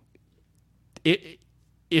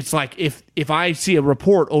it's like if I see a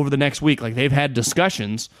report over the next week, like they've had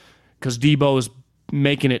discussions because Deebo is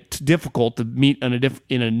making it difficult to meet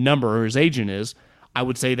in a number, or his agent is, I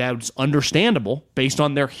would say that's understandable based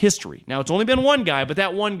on their history. Now, it's only been one guy, but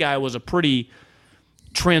that one guy was a pretty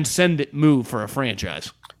transcendent move for a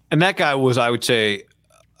franchise. And that guy was, I would say,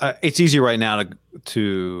 it's easy right now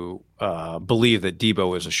to believe that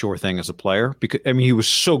Deebo is a sure thing as a player, because he was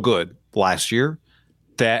so good last year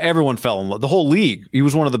that everyone fell in love. The whole league. He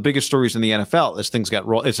was one of the biggest stories in the NFL as things got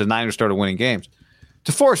rolled. As the Niners started winning games.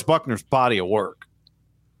 DeForest Buckner's body of work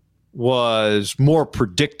was more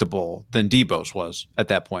predictable than Deebo's was at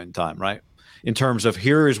that point in time, right? In terms of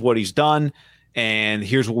here is what he's done, and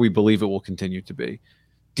here's what we believe it will continue to be.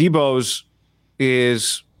 Deebo's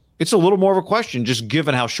it's a little more of a question, just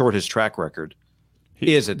given how short his track record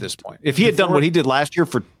is at this point. If he had done what he did last year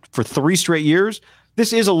for 3 straight years,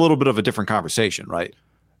 this is a little bit of a different conversation, right?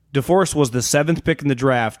 DeForest was the 7th pick in the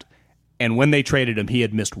draft, and when they traded him, he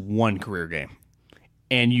had missed 1 career game.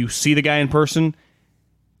 And you see the guy in person,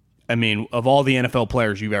 of all the NFL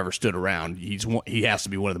players you've ever stood around, he has to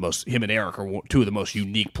be one of the most, him and Eric are 2 of the most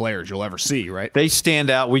unique players you'll ever see, right? They stand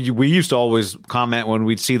out. We used to always comment when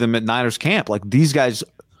we'd see them at Niners camp, like these guys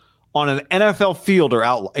on an NFL field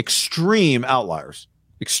are extreme outliers.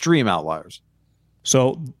 Extreme outliers.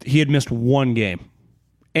 So he had missed 1 game,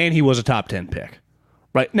 and he was a top 10 pick.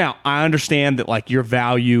 Right now, I understand that like your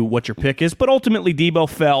value, what your pick is, but ultimately Deebo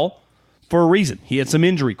fell for a reason. He had some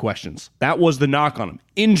injury questions. That was the knock on him.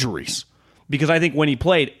 Injuries. Because I think when he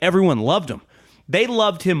played, everyone loved him. They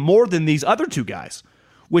loved him more than these other 2 guys,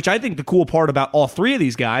 which I think the cool part about all 3 of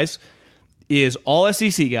these guys is all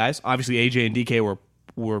SEC guys. Obviously, AJ and DK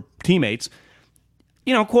were teammates.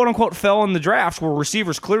 Quote unquote, fell in the drafts where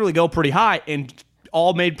receivers clearly go pretty high and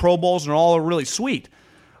all made Pro Bowls and all are really sweet.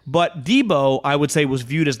 But Deebo, I would say, was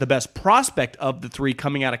viewed as the best prospect of the 3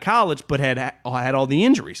 coming out of college, but had all the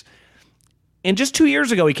injuries. And just 2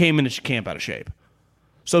 years ago, he came into camp out of shape.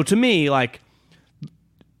 So to me, like,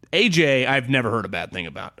 AJ, I've never heard a bad thing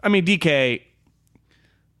about. DK,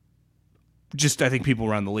 I think people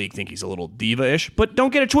around the league think he's a little diva-ish, but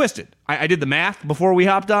don't get it twisted. I did the math before we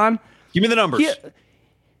hopped on. Give me the numbers.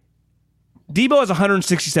 Deebo has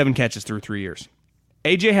 167 catches through 3 years.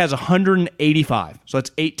 AJ has 185, so that's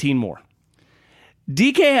 18 more.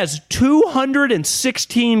 DK has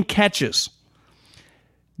 216 catches.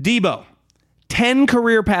 Deebo, 10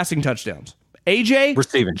 career passing touchdowns. AJ...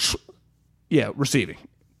 Receiving. Yeah, receiving.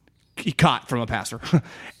 He caught from a passer.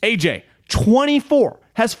 AJ, 24,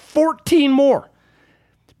 has 14 more.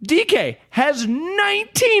 DK has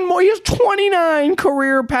 19 more. He has 29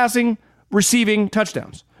 career passing, receiving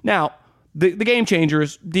touchdowns. Now, the game changer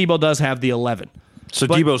is Deebo does have the 11. So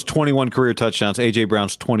Deebo's 21 career touchdowns, A.J.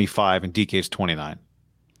 Brown's 25, and DK's 29.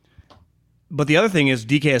 But the other thing is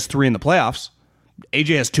DK has 3 in the playoffs,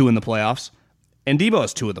 A.J. has 2 in the playoffs, and Deebo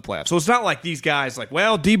has 2 in the playoffs. So it's not like these guys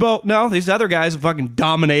Deebo, no, these other guys have fucking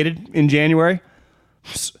dominated in January.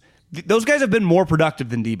 Those guys have been more productive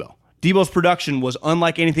than Deebo. Deebo's production was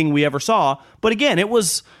unlike anything we ever saw, but again, it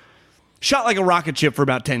was shot like a rocket ship for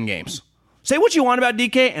about 10 games. Say what you want about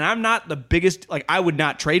DK, and I'm not the biggest, I would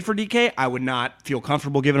not trade for DK. I would not feel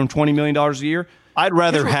comfortable giving him $20 million a year. I'd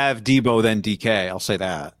rather have Deebo than DK, I'll say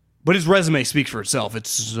that. But his resume speaks for itself.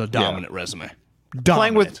 It's a dominant resume.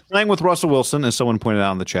 Dominant. Playing with Russell Wilson, as someone pointed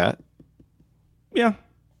out in the chat. Yeah.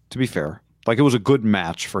 To be fair. It was a good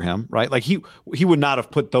match for him, right? He would not have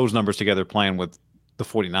put those numbers together playing with the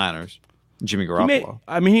 49ers, Jimmy Garoppolo.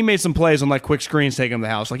 He made some plays on quick screens taking him to the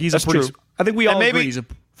house. That's true. I think we all agree he's a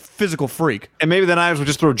physical freak. And maybe the Niners would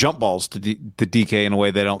just throw jump balls to DK in a way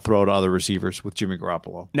they don't throw to other receivers with Jimmy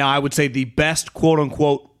Garoppolo. Now, I would say the best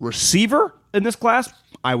quote-unquote receiver in this class,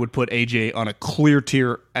 I would put AJ on a clear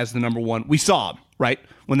tier as the number 1. We saw him, right?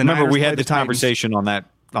 When the Niners we had this conversation on that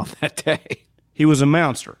day. He was a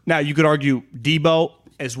monster. Now, you could argue Deebo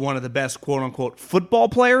is one of the best quote-unquote football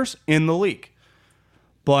players in the league.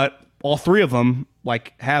 But all 3 of them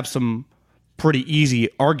have some pretty easy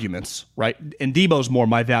arguments, right? And Deebo's more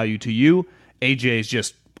my value to you, AJ's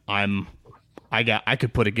just I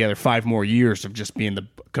could put together 5 more years of just being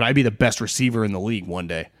could I be the best receiver in the league one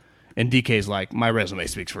day? And DK's like, my resume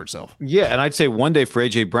speaks for itself. Yeah, and I'd say one day for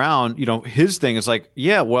AJ Brown, his thing is like,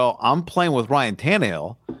 yeah, well, I'm playing with Ryan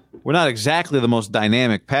Tannehill. We're not exactly the most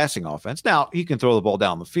dynamic passing offense. Now, he can throw the ball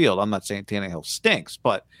down the field. I'm not saying Tannehill stinks,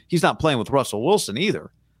 but he's not playing with Russell Wilson either,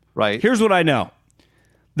 right? Here's what I know.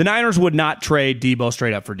 The Niners would not trade Deebo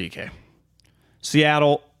straight up for DK.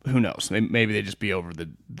 Seattle, who knows? Maybe they'd just be over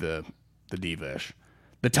the diva-ish.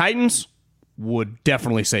 The Titans would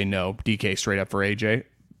definitely say no, DK straight up for AJ.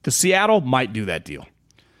 The Seattle might do that deal.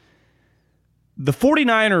 The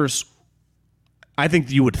 49ers, I think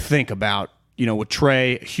you would think about, with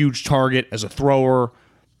Trey, a huge target as a thrower.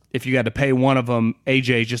 If you got to pay one of them,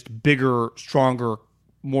 AJ just bigger, stronger,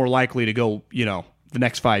 more likely to go, the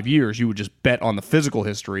next 5 years, you would just bet on the physical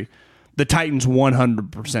history. The Titans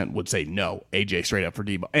 100% would say no, AJ straight up for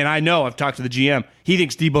Deebo. And I know, I've talked to the GM, he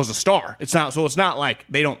thinks Deebo's a star. It's not like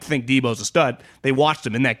they don't think Deebo's a stud. They watched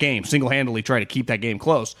him in that game, single-handedly try to keep that game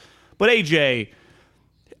close. But AJ,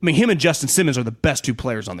 him and Justin Simmons are the best 2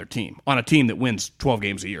 players on their team, on a team that wins 12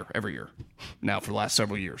 games a year, every year, now for the last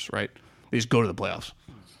several years, right? They just go to the playoffs.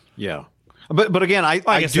 Yeah. But again, I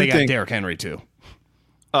guess do they got think Derrick Henry too.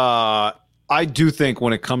 I do think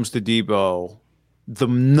when it comes to Deebo, the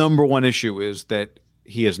number one issue is that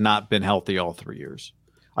he has not been healthy all 3 years.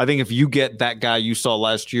 I think if you get that guy you saw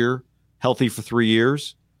last year healthy for 3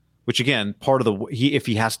 years, which again, part of if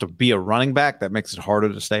he has to be a running back, that makes it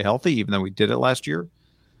harder to stay healthy, even though we did it last year,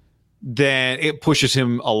 then it pushes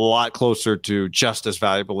him a lot closer to just as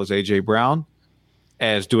valuable as AJ Brown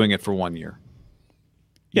as doing it for 1 year.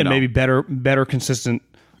 Yeah, maybe better consistent.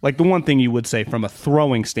 Like the one thing you would say from a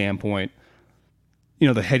throwing standpoint,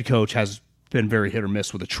 the head coach has been very hit or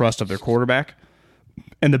miss with the trust of their quarterback.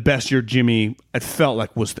 And the best year Jimmy, it felt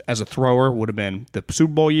like, was as a thrower would have been the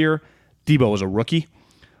Super Bowl year. Deebo was a rookie.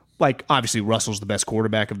 Like, obviously, Russell's the best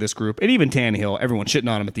quarterback of this group. And even Tannehill, everyone shitting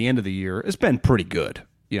on him at the end of the year, has been pretty good,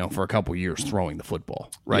 for a couple years throwing the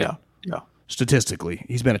football, right? Yeah. Statistically,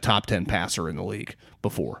 he's been a top 10 passer in the league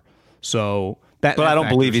before. So But I don't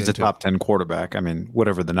believe he's a top 10 quarterback.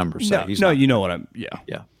 Whatever the numbers say. You know what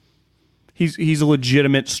yeah. He's a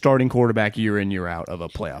legitimate starting quarterback year in, year out of a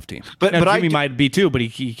playoff team. But Jimmy might be too, but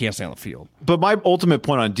he can't stay on the field. But my ultimate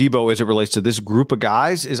point on Deebo as it relates to this group of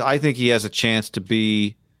guys is I think he has a chance to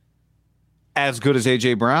be as good as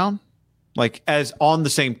A.J. Brown, like as on the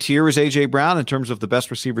same tier as A.J. Brown in terms of the best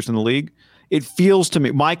receivers in the league. It feels to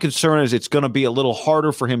me, my concern is it's going to be a little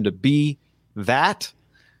harder for him to be that,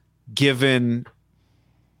 given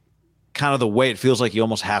kind of the way it feels like he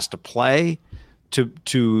almost has to play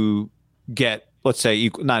to get, let's say,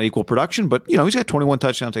 not equal production, but he's got 21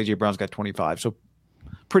 touchdowns. AJ Brown's got 25, so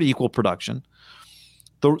pretty equal production.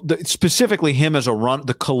 Specifically him as a run,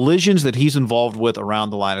 the collisions that he's involved with around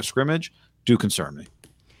the line of scrimmage do concern me.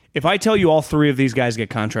 If I tell you all 3 of these guys get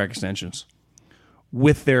contract extensions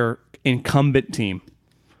with their incumbent team,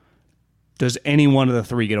 does any one of the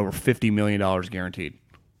 3 get over $50 million guaranteed?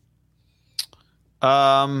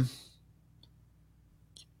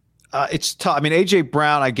 It's tough. AJ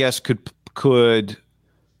Brown, I guess, could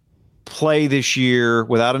play this year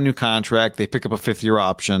without a new contract. They pick up a 5th-year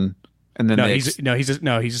option, and then he's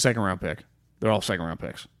a second-round pick. They're all second-round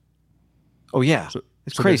picks. Oh yeah, so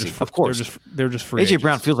it's crazy. Of course, they're just free. AJ agents.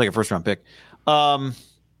 Brown feels like a first-round pick.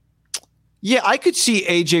 Yeah, I could see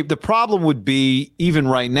AJ. The problem would be even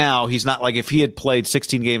right now, he's not like if he had played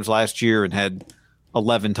 16 games last year and had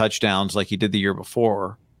 11 touchdowns like he did the year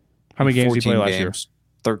before. How many games did he play last year?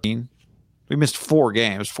 13. We missed 4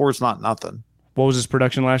 games. 4 is not nothing. What was his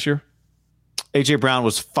production last year? AJ Brown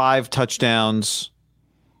was 5 touchdowns,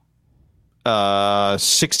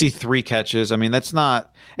 63 catches. That's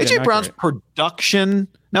not AJ not Brown's great. production.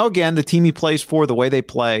 Now, again, the team he plays for, the way they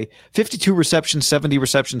play, 52 receptions, 70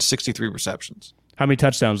 receptions, 63 receptions. How many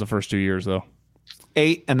touchdowns the first 2 years, though?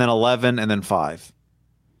 8, and then 11, and then 5.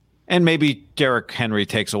 And maybe Derrick Henry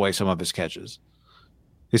takes away some of his catches.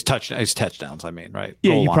 His touchdowns, right?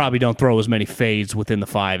 Yeah, Goal you line. probably don't throw as many fades within the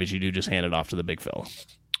 5 as you do just hand it off to the big fella.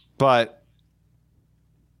 But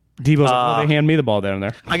Deebo's like, they hand me the ball down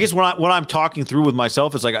there. I guess what I'm talking through with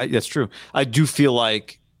myself is like, that's true. I do feel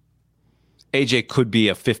like AJ could be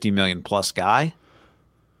a $50 million plus guy.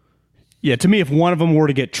 Yeah, to me, if one of them were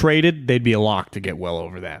to get traded, they'd be a lock to get well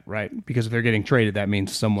over that, right? Because if they're getting traded, that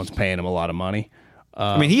means someone's paying them a lot of money.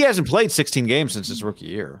 He hasn't played 16 games since his rookie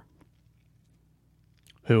year.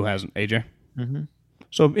 Who hasn't? AJ? Mm-hmm.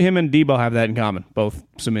 So him and Deebo have that in common, both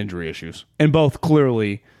some injury issues. And both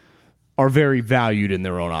clearly are very valued in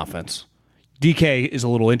their own offense. DK is a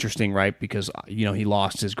little interesting, right? Because, he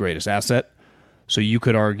lost his greatest asset. So you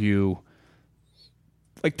could argue,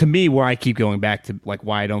 like, to me, where I keep going back to like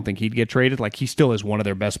why I don't think he'd get traded, like he still is one of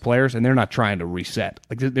their best players, and they're not trying to reset.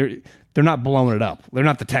 Like they're not blowing it up. They're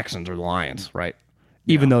not the Texans or the Lions, right?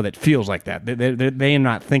 Even though that feels like that, they are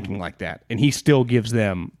not thinking like that, and he still gives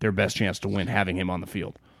them their best chance to win having him on the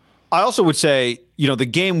field. I also would say, the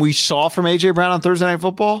game we saw from A.J. Brown on Thursday Night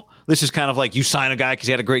Football, this is kind of like you sign a guy because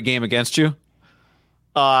he had a great game against you,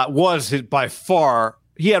 was by far.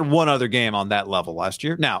 He had one other game on that level last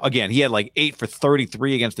year. Now, again, he had like 8 for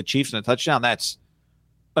 33 against the Chiefs and a touchdown. That's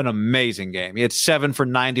an amazing game. He had 7 for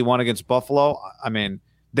 91 against Buffalo. I mean,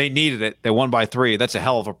 they needed it. They won by 3. That's a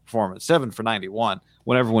hell of a performance. 7 for 91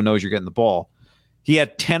 when everyone knows you're getting the ball. He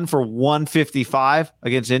had 10 for 155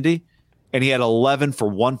 against Indy, and he had 11 for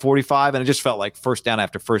 145, and it just felt like first down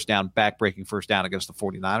after first down, back-breaking first down against the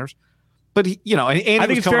 49ers. But I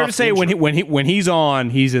think it's fair to say when he's on,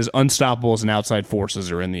 he's as unstoppable as an outside forces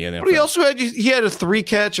are in the NFL. But he also had a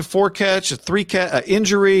 3-catch, a 4-catch, a 3-catch,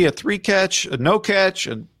 injury, a 3-catch, a no catch,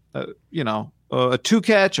 a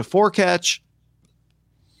 2-catch, a 4-catch.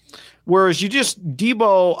 Whereas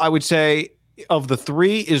Deebo, I would say of the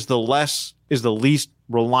 3 is the least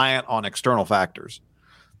reliant on external factors.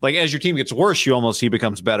 Like as your team gets worse, he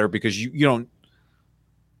becomes better because you don't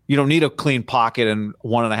need a clean pocket in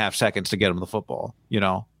 1.5 seconds to get him the football,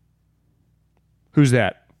 Who's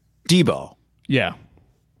that? Deebo. Yeah.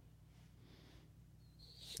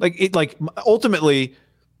 Like ultimately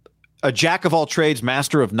a jack of all trades,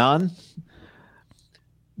 master of none.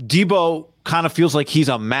 Deebo kind of feels like he's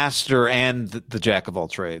a master and the jack of all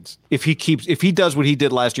trades. If he does what he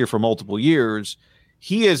did last year for multiple years,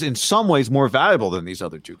 he is in some ways more valuable than these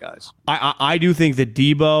other 2 guys. I do think that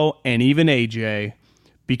Deebo and even AJ,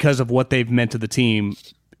 because of what they've meant to the team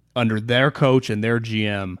under their coach and their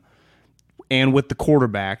GM and with the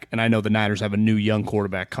quarterback, and I know the Niners have a new young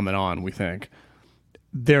quarterback coming on, we think,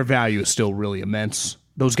 their value is still really immense.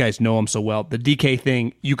 Those guys know him so well. The DK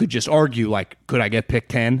thing, you could just argue, like, could I get pick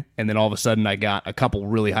 10? And then all of a sudden I got a couple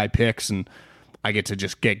really high picks and I get to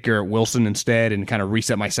just get Garrett Wilson instead and kind of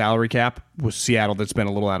reset my salary cap with Seattle that's been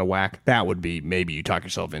a little out of whack. That would be maybe you talk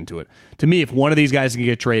yourself into it. To me, if one of these guys can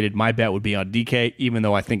get traded, my bet would be on DK, even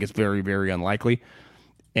though I think it's very, very unlikely.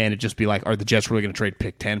 And it'd just be like, are the Jets really going to trade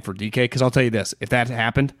pick 10 for DK? Because I'll tell you this, if that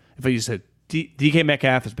happened, if you said DK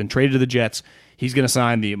Metcalf has been traded to the Jets, he's going to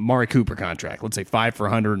sign the Amari Cooper contract. Let's say 5 for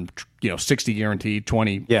 100, 60 guaranteed,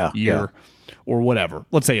 20 year. Or whatever.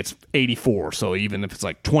 Let's say it's 84, so even if it's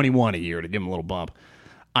like 21 a year to give him a little bump,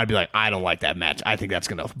 I'd be like, I don't like that match. I think that's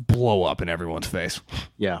going to blow up in everyone's face.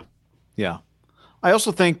 Yeah. I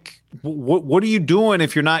also think, what are you doing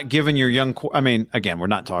if you're not giving your young – I mean, again, we're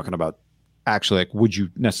not talking about actually, like, would you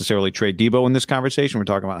necessarily trade Deebo in this conversation? We're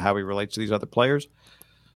talking about how he relates to these other players.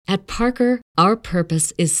 At Parker, our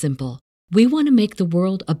purpose is simple. We want to make the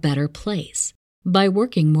world a better place by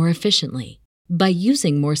working more efficiently, by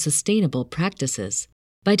using more sustainable practices,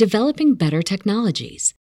 by developing better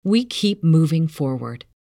technologies. We keep moving forward.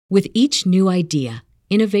 With each new idea,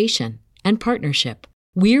 innovation, and partnership,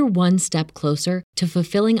 we're one step closer to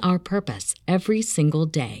fulfilling our purpose every single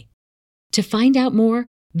day. To find out more,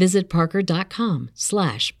 visit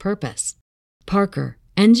parker.com/purpose. Parker,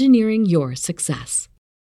 engineering your success.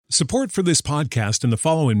 Support for this podcast and the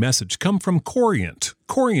following message come from Corient.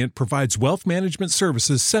 Corient provides wealth management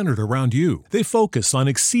services centered around you. They focus on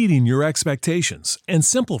exceeding your expectations and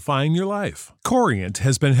simplifying your life. Corient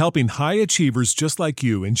has been helping high achievers just like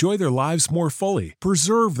you enjoy their lives more fully,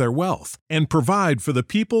 preserve their wealth, and provide for the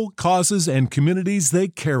people, causes, and communities they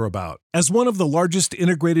care about. As one of the largest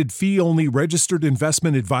integrated fee-only registered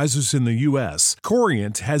investment advisors in the U.S.,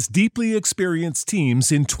 Corient has deeply experienced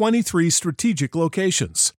teams in 23 strategic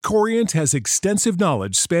locations. Corient has extensive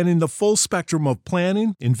knowledge spanning the full spectrum of planning,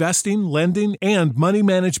 investing, lending, and money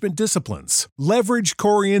management disciplines. Leverage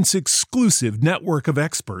Corient's exclusive network of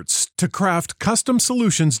experts to craft custom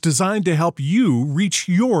solutions designed to help you reach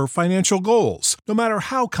your financial goals, no matter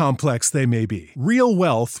how complex they may be. Real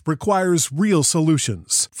wealth requires real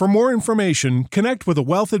solutions. For more information, connect with a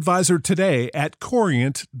wealth advisor today at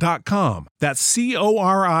Corient.com. That's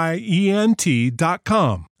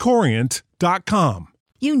Corient.com. Corient.com.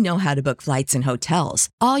 You know how to book flights and hotels.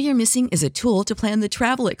 All you're missing is a tool to plan the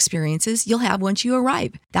travel experiences you'll have once you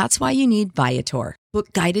arrive. That's why you need Viator.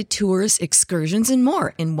 Book guided tours, excursions, and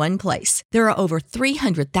more in one place. There are over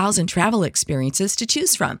 300,000 travel experiences to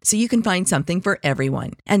choose from, so you can find something for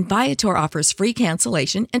everyone. And Viator offers free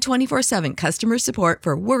cancellation and 24/7 customer support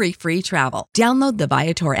for worry-free travel. Download the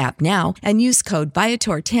Viator app now and use code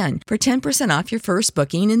Viator10 for 10% off your first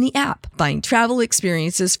booking in the app. Find travel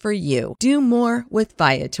experiences for you. Do more with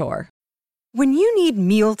Viator. When you need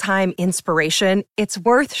mealtime inspiration, it's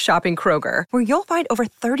worth shopping Kroger, where you'll find over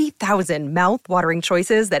 30,000 mouth-watering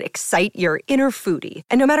choices that excite your inner foodie.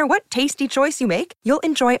 And no matter what tasty choice you make, you'll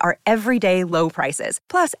enjoy our everyday low prices,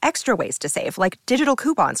 plus extra ways to save, like digital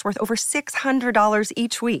coupons worth over $600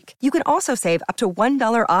 each week. You can also save up to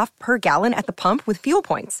 $1 off per gallon at the pump with fuel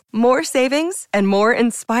points. More savings and more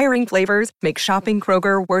inspiring flavors make shopping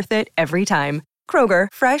Kroger worth it every time. Kroger,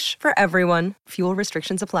 fresh for everyone. Fuel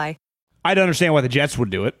restrictions apply. I'd understand why the Jets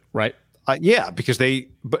would do it, right? Yeah, because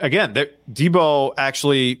Deebo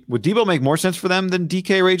actually, would Deebo make more sense for them than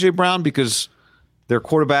DK or AJ Brown? Because their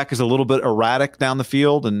quarterback is a little bit erratic down the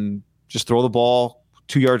field and just throw the ball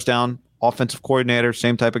 2 yards down. Offensive coordinator,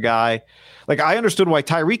 same type of guy. Like, I understood why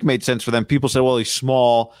Tyreek made sense for them. People said, well, he's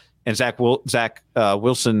small, and Zach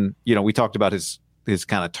Wilson. We talked about his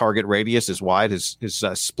kind of target radius is wide, his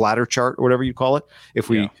splatter chart or whatever you call it. If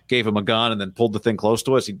we gave him a gun and then pulled the thing close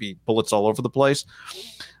to us, he'd be bullets all over the place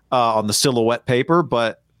on the silhouette paper.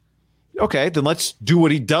 But okay, then let's do what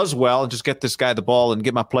he does well and just get this guy the ball and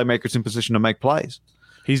get my playmakers in position to make plays.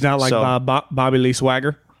 He's not like Bobby Lee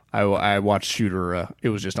Swagger. I watched Shooter. It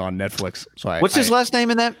was just on Netflix. So what's his last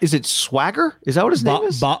name in that? Is it Swagger? Is that what his name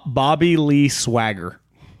is? Bobby Lee Swagger.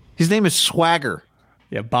 His name is Swagger.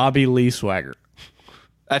 Yeah, Bobby Lee Swagger.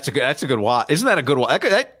 That's a good watch. Isn't that a good one?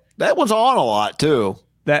 That one's on a lot too.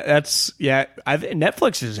 Netflix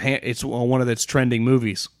it's one of its trending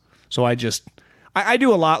movies. So I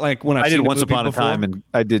do a lot, like when I did Once Upon a Time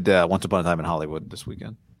in Hollywood this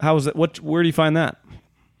weekend. How was it? Where do you find that?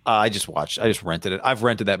 I just rented it. I've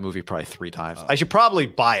rented that movie probably 3 times. I should probably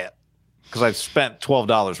buy it because I've spent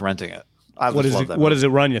 $12 renting it. What does it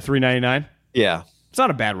run you? $3.99? Yeah, it's not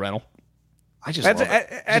a bad rental.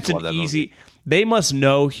 That's an easy. They must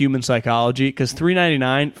know human psychology because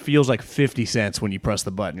 $3.99 feels like 50 cents when you press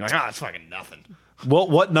the button. You're like, it's fucking nothing.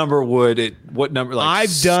 What number would it? What number? Like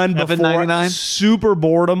I've done before. Super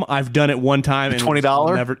boredom. I've done it one time.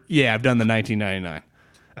 $20? Yeah, I've done the $19.99.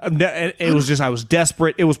 It was just I was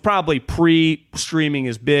desperate. It was probably pre-streaming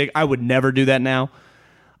is big. I would never do that now.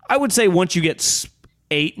 I would say once you get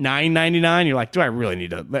 $9.99, you're like, do I really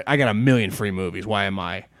need to? I got a million free movies. Why am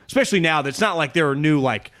I? Especially now that it's not like there are new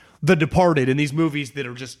like The Departed and these movies that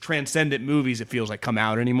are just transcendent movies. It feels like come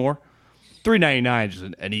out anymore. $3.99 is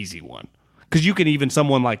an easy one because you can even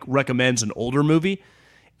someone like recommends an older movie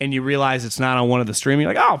and you realize it's not on one of the streaming.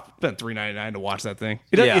 You're like, oh, I spent $3.99 to watch that thing.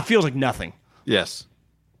 It feels like nothing. Yes.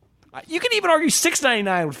 You can even argue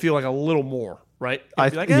 $6.99 would feel like a little more, right? I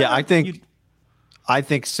think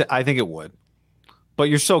it would. But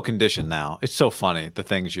you're so conditioned now. It's so funny the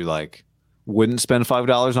things you like wouldn't spend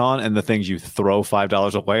 $5 on and the things you throw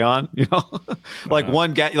 $5 away on. Like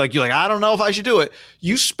one guy, like you're like, I don't know if I should do it.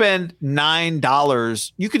 You spend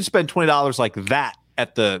 $9. You can spend $20 like that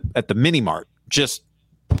at the mini mart just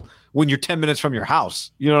when you're 10 minutes from your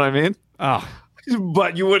house. You know what I mean? Oh.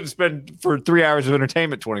 But you wouldn't spend for 3 hours of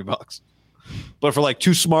entertainment $20. But for like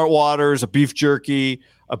 2 Smart Waters, a beef jerky,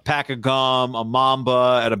 a pack of gum, a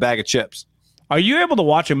Mamba, and a bag of chips. Are you able to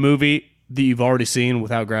watch a movie that you've already seen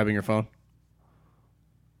without grabbing your phone?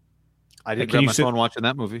 I did grab my phone watching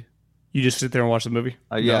that movie. You just sit there and watch the movie?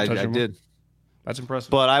 I did. That's impressive.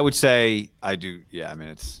 But I would say I do. Yeah, I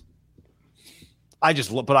mean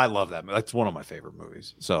but I love that movie. That's one of my favorite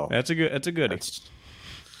movies. So that's a goodie.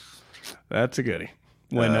 That's a goodie.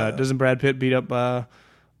 When doesn't Brad Pitt beat up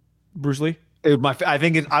Bruce Lee? I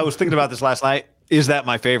was thinking about this last night. Is that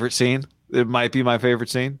my favorite scene? It might be my favorite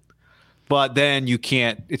scene. But then you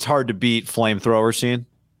can't. It's hard to beat flamethrower scene.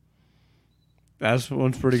 That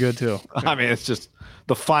one's pretty good too. I mean, it's just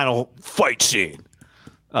the final fight scene.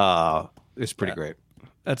 It's pretty great.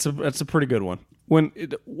 That's a pretty good one.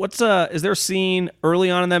 Is there a scene early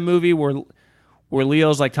on in that movie where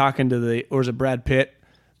Leo's like talking to or is it Brad Pitt,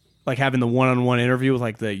 like having the one-on-one interview with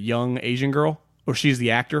like the young Asian girl, or she's the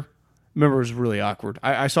actor? Remember, it was really awkward.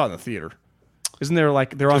 I saw it in the theater. Isn't there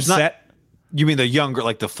like they're on set? You mean the younger,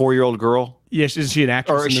 like the 4-year-old girl? Yes, is she an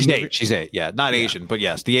actress? Or she's 8. She's 8. Yeah, not Asian, but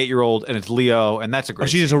yes, the 8-year-old, and it's Leo, and that's a great.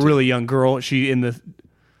 She's a really young girl. She in the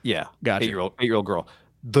gotcha. 8-year-old girl.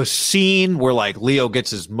 The scene where like Leo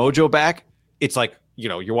gets his mojo back, it's like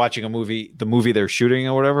you're watching a movie, the movie they're shooting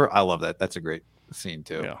or whatever. I love that. That's a great scene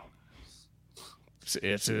too. Yeah.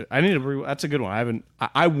 That's a good one.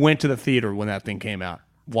 I went to the theater when that thing came out.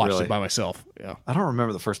 Watched it by myself. Yeah. I don't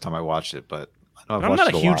remember the first time I watched it, but I'm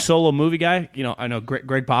not a huge solo movie guy. I know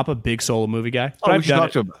Greg Papa, big solo movie guy. But I've done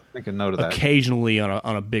it make a note of that occasionally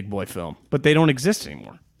on a big boy film, but they don't exist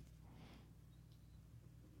anymore.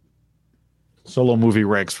 Solo movie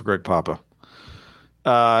ranks for Greg Papa.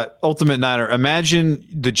 Ultimate Niner. Imagine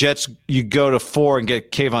the Jets. You go to 4 and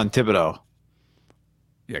get Kayvon Thibodeau.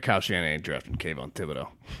 Yeah, Kyle Shanahan ain't drafting Kayvon Thibodeau.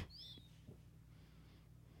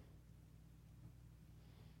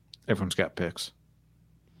 Everyone's got picks.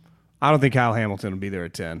 I don't think Kyle Hamilton will be there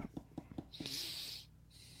at 10.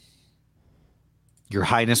 Your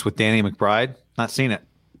Highness with Danny McBride? Not seen it.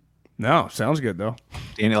 No, sounds good, though.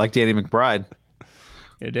 Danny McBride.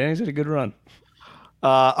 Yeah, Danny's had a good run.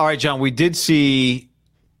 All right, John, we did see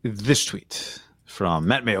this tweet from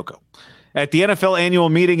Matt Mayoko. At the NFL annual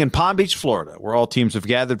meeting in Palm Beach, Florida, where all teams have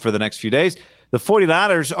gathered for the next few days, the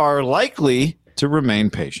 49ers are likely to remain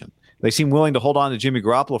patient. They seem willing to hold on to Jimmy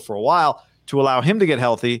Garoppolo for a while to allow him to get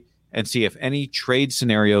healthy and see if any trade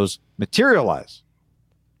scenarios materialize.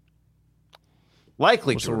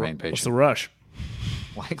 Likely to remain patient. What's the rush?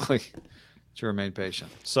 Likely to remain patient.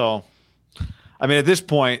 So, I mean, at this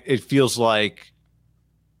point, it feels like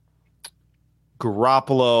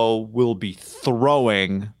Garoppolo will be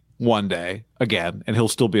throwing one day again, and he'll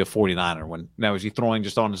still be a 49er. Now, is he throwing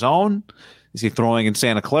just on his own? Is he throwing in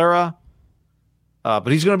Santa Clara? But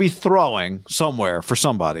he's going to be throwing somewhere for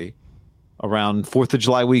somebody around 4th of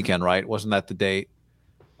July weekend, right? Wasn't that the date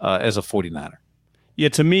as a 49er? Yeah,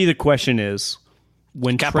 to me, the question is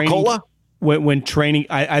when Capicola? training,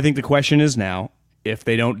 I think the question is now, if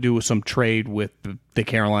they don't do some trade with the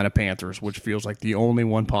Carolina Panthers, which feels like the only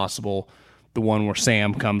one possible, the one where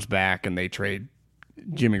Sam comes back and they trade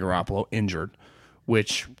Jimmy Garoppolo injured,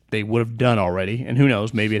 which they would have done already. And who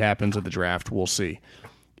knows, maybe it happens at the draft. We'll see.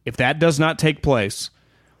 If that does not take place,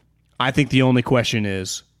 I think the only question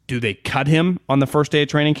is, do they cut him on the first day of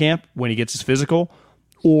training camp when he gets his physical,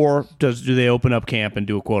 or do they open up camp and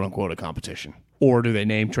do a quote-unquote a competition? Or do they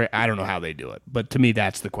name trade? I don't know how they do it. But to me,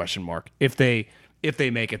 that's the question mark, if they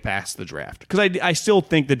make it past the draft. Because I still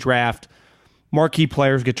think the draft, marquee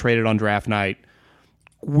players get traded on draft night.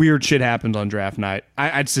 Weird shit happens on draft night.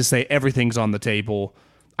 I'd just say everything's on the table.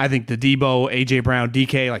 I think the Deebo, A.J. Brown,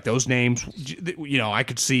 DK, like those names, I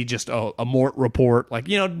could see just a Mort report, like,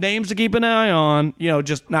 names to keep an eye on,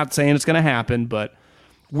 just not saying it's going to happen, but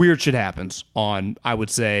weird shit happens on, I would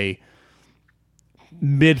say,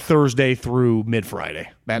 mid-Thursday through mid-Friday,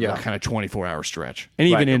 that kind of 24-hour stretch, and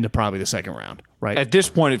even into probably the second round, right? At this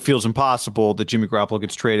point, it feels impossible that Jimmy Garoppolo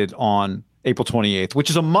gets traded on April 28th, which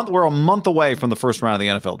is we're a month away from the first round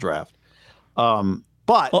of the NFL draft.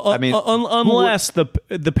 But I mean, unless the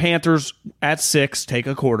Panthers at 6 take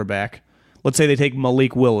a quarterback, let's say they take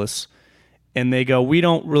Malik Willis, and they go, we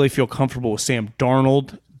don't really feel comfortable with Sam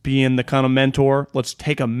Darnold being the kind of mentor. Let's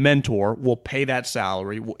take a mentor. We'll pay that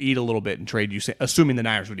salary. We'll eat a little bit and trade you, assuming the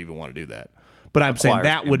Niners would even want to do that. But I'm saying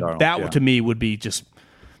that would to me would be just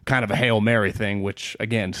kind of a Hail Mary thing, which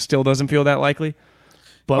again still doesn't feel that likely.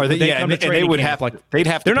 But they'd have to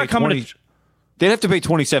pay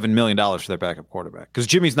 $27 million for their backup quarterback because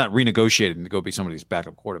Jimmy's not renegotiating to go be somebody's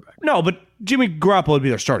backup quarterback. No, but Jimmy Garoppolo would be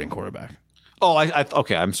their starting quarterback. Oh,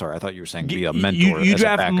 okay. I'm sorry. I thought you were saying be a mentor you as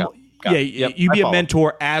draft, a backup. You'd be a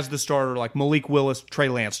mentor as the starter, like Malik Willis, Trey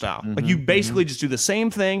Lance style. Like you basically just do the same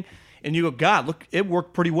thing, and you go, God, look, it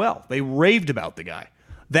worked pretty well. They raved about the guy.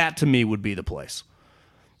 That to me would be the place.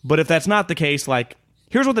 But if that's not the case, like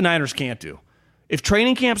here's what the Niners can't do. If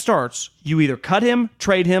training camp starts, you either cut him,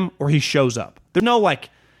 trade him, or he shows up. There's no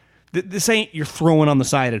this ain't you're throwing on the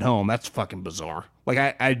side at home. That's fucking bizarre.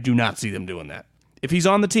 Like I do not see them doing that. If he's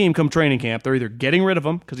on the team come training camp, they're either getting rid of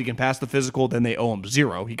him because he can pass the physical, then they owe him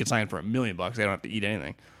 $0. He could sign for $1 million. They don't have to eat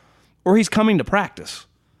anything. Or he's coming to practice.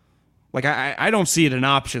 Like I don't see it an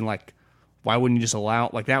option. Like why wouldn't you just allow?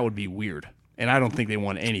 Like that would be weird. And I don't think they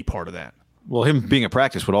want any part of that. Well, him being at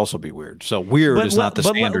practice would also be weird. So weird is not the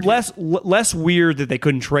standard. Less weird that they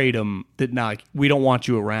couldn't trade him. That we don't want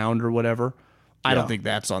you around or whatever. I don't think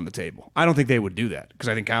that's on the table. I don't think they would do that because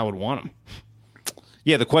I think Kyle would want him.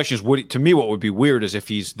 Yeah, the question is, to me, what would be weird is if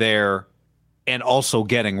he's there and also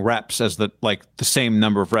getting reps as the same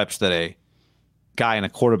number of reps that a guy in a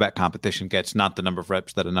quarterback competition gets, not the number of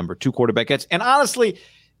reps that a number 2 quarterback gets. And honestly,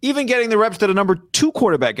 even getting the reps that a number 2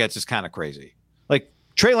 quarterback gets is kind of crazy. Like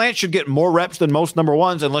Trey Lance should get more reps than most number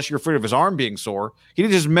 1s unless you're afraid of his arm being sore. He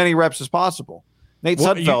needs as many reps as possible. Nate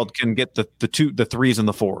Sudfeld can get the 3s and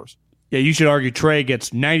the 4s. Yeah, you should argue Trey gets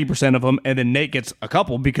 90% of them, and then Nate gets a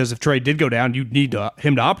couple because if Trey did go down, you'd need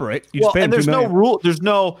him to operate. And there's no rule. There's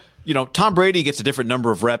no, Tom Brady gets a different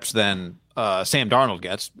number of reps than Sam Darnold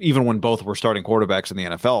gets, even when both were starting quarterbacks in the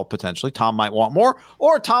NFL, potentially. Tom might want more,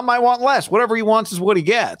 or Tom might want less. Whatever he wants is what he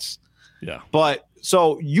gets. Yeah. But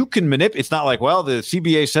so you can manipulate. It's not like, well, the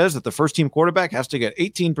CBA says that the first team quarterback has to get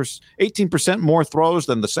 18% more throws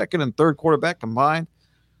than the second and third quarterback combined.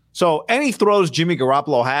 So any throws Jimmy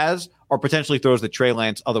Garoppolo has are potentially throws that Trey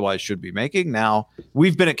Lance otherwise should be making. Now,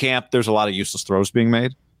 we've been at camp. There's a lot of useless throws being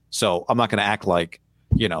made. So I'm not going to act like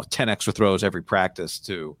 10 extra throws every practice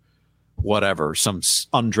to whatever, some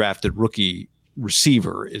undrafted rookie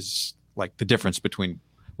receiver is like the difference between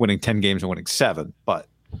winning 10 games and winning 7. But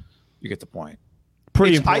you get the point.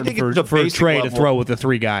 Pretty important for Trey to throw with the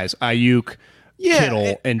 3 guys, Ayuk,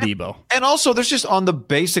 Kittle, and Deebo. And also, there's just on the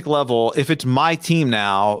basic level, if it's my team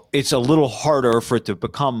now, it's a little harder for it to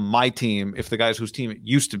become my team if the guys whose team it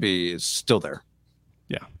used to be is still there.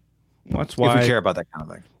 Yeah. Well, that's why. If we care about that kind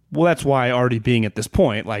of thing. Well, that's why already being at this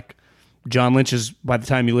point, like John Lynch is, by the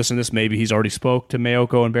time you listen to this, maybe he's already spoke to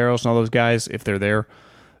Mayoko and Barros and all those guys if they're there.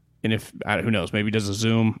 And if, who knows, maybe he does a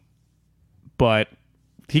Zoom. But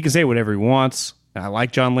he can say whatever he wants. And I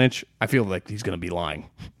like John Lynch. I feel like he's going to be lying.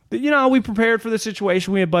 We prepared for the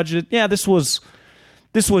situation. We had budgeted. Yeah, this was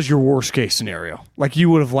your worst case scenario. Like you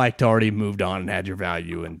would have liked to already moved on and had your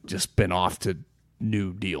value and just been off to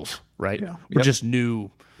new deals, right? Yeah. Or just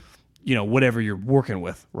new, whatever you're working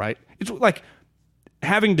with, right? It's like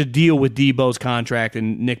having to deal with Deebo's contract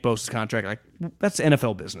and Nick Bosa's contract. Like that's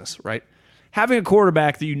NFL business, right? Having a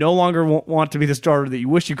quarterback that you no longer want to be the starter that you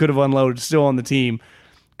wish you could have unloaded still on the team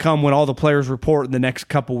come when all the players report in the next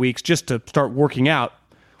couple weeks just to start working out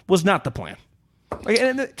was not the plan. Like,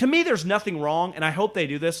 and to me, there's nothing wrong, and I hope they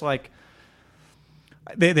do this. Like,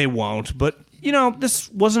 they won't, but,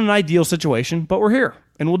 this wasn't an ideal situation, but we're here,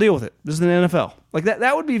 and we'll deal with it. This is the NFL. Like,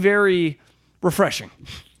 that would be very refreshing.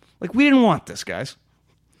 Like, we didn't want this, guys.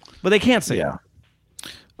 But they can't say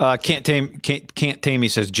that. Can't Tame, he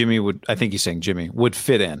says Jimmy would, I think he's saying Jimmy, would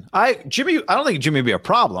fit in. I don't think Jimmy would be a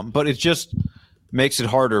problem, but it just makes it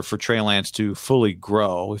harder for Trey Lance to fully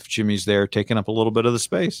grow if Jimmy's there taking up a little bit of the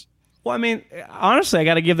space. Well, I mean, honestly, I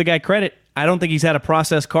got to give the guy credit. I don't think he's had a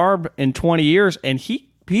processed carb in 20 years, and he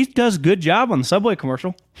does a good job on the Subway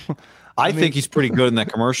commercial. I think he's pretty good in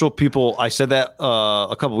that commercial. I said that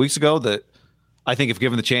a couple weeks ago, that I think if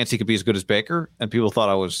given the chance, he could be as good as Baker, and people thought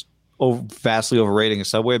I was vastly overrating his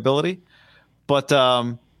Subway ability. But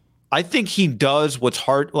I think he does what's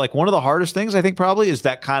hard. Like one of the hardest things, I think, probably is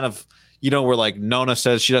that kind of, where like Nona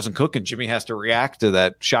says she doesn't cook and Jimmy has to react to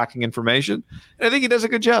that shocking information. And I think he does a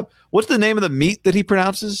good job. What's the name of the meat that he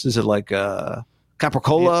pronounces? Is it like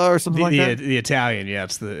capricola or something like that? The Italian, yeah.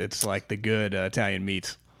 It's like the good Italian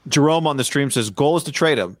meats. Jerome on the stream says, goal is to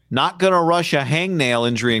trade him. Not going to rush a hangnail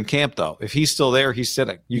injury in camp, though. If he's still there, he's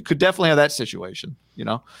sitting. You could definitely have that situation,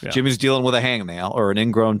 Yeah. Jimmy's dealing with a hangnail or an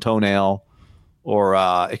ingrown toenail or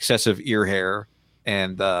excessive ear hair,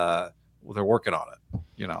 and they're working on it,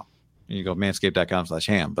 And you go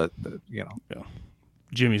manscaped.com/ham, but Yeah.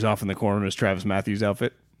 Jimmy's off in the corner in his Travis Matthews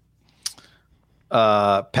outfit.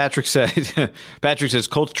 Patrick says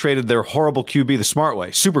Colts traded their horrible QB the smart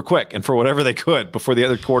way, super quick, and for whatever they could before the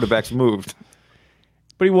other quarterbacks moved.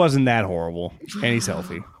 But he wasn't that horrible, and he's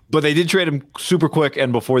healthy. But they did trade him super quick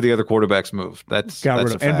and before the other quarterbacks moved. That's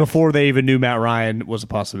rid of, and before they even knew Matt Ryan was a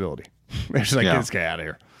possibility. They're just like, get this guy out of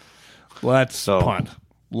here. Let's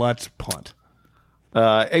punt.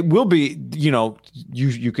 It will be, you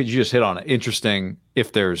just hit on it. Interesting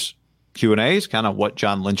if there's Q&As, kind of what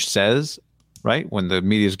John Lynch says, right? When the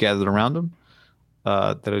media's gathered around him.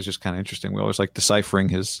 That is just kind of interesting. We always like deciphering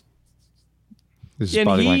his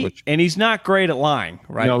body language. And he's not great at lying,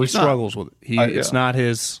 right? No, he struggles with it. It's not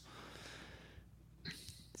his.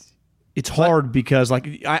 It's hard because, like,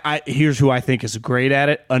 here's who I think is great at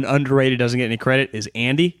it. An underrated, doesn't get any credit, is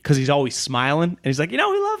Andy, because he's always smiling. And he's like, we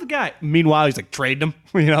love the guy. Meanwhile, he's like, trade him.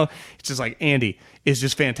 It's just like Andy is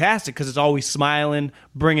just fantastic because it's always smiling,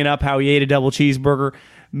 bringing up how he ate a double cheeseburger.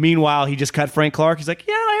 Meanwhile, he just cut Frank Clark. He's like,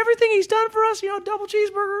 everything he's done for us, double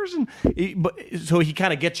cheeseburgers. So he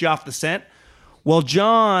kind of gets you off the scent. Well,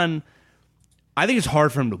 John, I think it's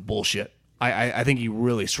hard for him to bullshit. I think he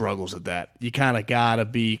really struggles at that. You kind of got to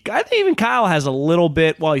be. I think even Kyle has a little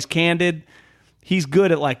bit, while he's candid, he's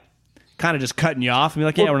good at like kind of just cutting you off and be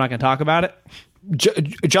like, we're not going to talk about it.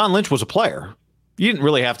 John Lynch was a player. You didn't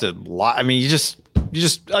really have to lie. I mean,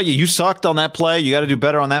 you sucked on that play. You got to do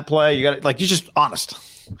better on that play. You got you're just honest.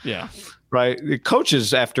 Yeah. Right. The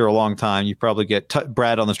coaches, after a long time, you probably get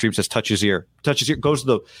Brad on the stream says touch his ear. Goes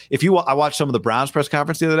to I watched some of the Browns press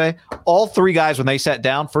conference the other day. All 3 guys, when they sat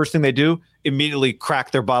down, first thing they do, immediately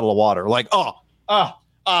crack their bottle of water. Like, I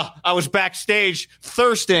was backstage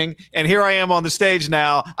thirsting, and here I am on the stage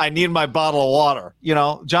now. I need my bottle of water.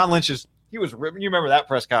 John Lynch he was ripping. You remember that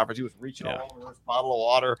press conference? He was reaching all over his bottle of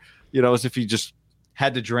water, as if he just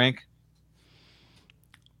had to drink.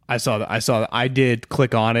 I saw that. I did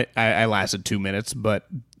click on it. I lasted 2 minutes, but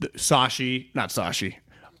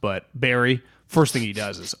Barry, first thing he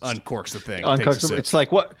does is uncorks the thing. It's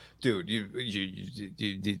like, what, dude? You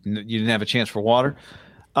didn't have a chance for water.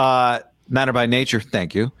 Matter by Nature,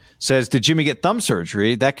 thank you, says, did Jimmy get thumb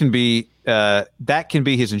surgery? That can be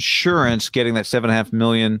his insurance getting that $7.5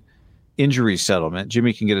 million injury settlement.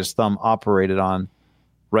 Jimmy can get his thumb operated on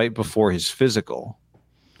right before his physical.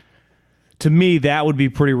 To me, that would be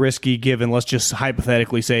pretty risky given, let's just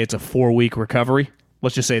hypothetically say it's a 4-week recovery.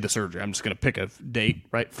 Let's just say the surgery. I'm just going to pick a date,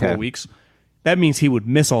 right? 4 weeks. That means he would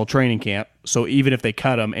miss all training camp. So even if they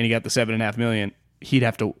cut him and he got the $7.5 million, he'd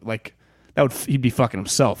have to he'd be fucking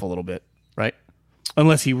himself a little bit, right?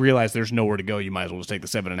 Unless he realized there's nowhere to go, you might as well just take the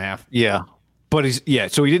 7.5. Yeah. But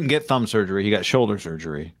so he didn't get thumb surgery, he got shoulder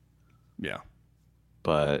surgery. Yeah.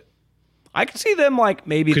 But I could see them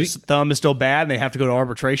maybe his thumb is still bad and they have to go to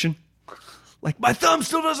arbitration. Like, my thumb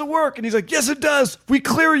still doesn't work. And he's like, yes, it does. We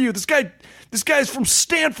clear you. This guy's from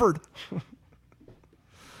Stanford.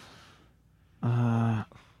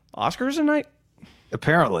 Oscars tonight?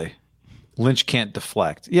 Apparently. Lynch can't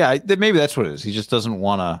deflect. Yeah, maybe that's what it is. He just doesn't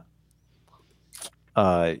want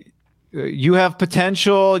to. You have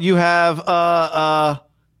potential. You have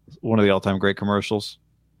one of the all-time great commercials.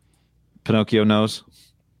 Pinocchio knows.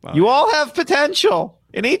 Wow. You all have potential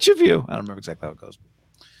in each of you. I don't remember exactly how it goes.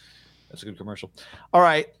 That's a good commercial. All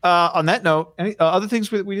right. On that note, any other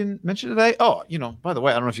things we didn't mention today? Oh, by the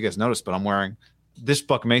way, I don't know if you guys noticed, but I'm wearing this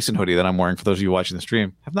Buck Mason hoodie that I'm wearing for those of you watching the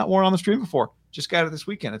stream. Have not worn on the stream before. Just got it this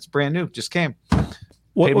weekend. It's brand new. Just came.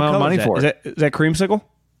 Paid my own money for it. Is that creamsicle?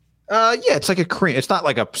 Yeah, it's like a cream. It's not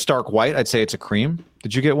like a stark white. I'd say it's a cream.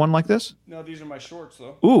 Did you get one like this? No, these are my shorts,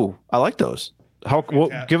 though. Ooh, I like those.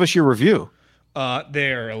 Give us your review.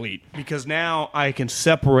 They're elite because now I can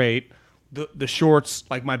separate the shorts,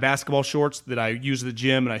 like my basketball shorts that I use at the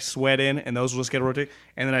gym and I sweat in, and those will just get rotated.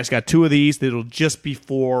 And then I just got 2 of these that'll just be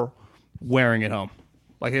for wearing at home.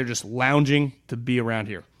 Like they're just lounging to be around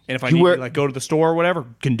here. And if I need to go to the store or whatever,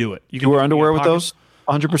 can do it. You can wear underwear with those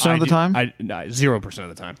 100% of the time? 0% of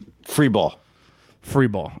the time. Free ball,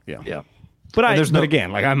 yeah. Yeah. But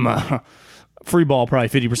again, I'm free ball probably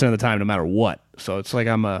 50% of the time no matter what. So it's like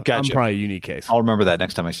I'm probably a unique case. I'll remember that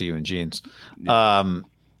next time I see you in jeans. Yeah.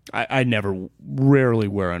 I rarely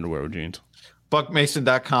wear underwear with jeans.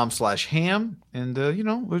 BuckMason.com/ham. And,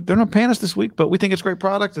 they're not paying us this week, but we think it's a great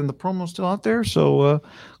product and the promo's still out there. So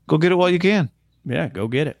go get it while you can. Yeah, go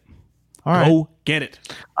get it. All right. Go get it.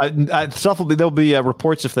 There'll be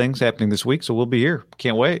reports of things happening this week, so we'll be here.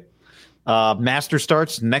 Can't wait. Master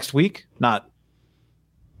starts next week. Not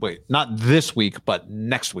this week, but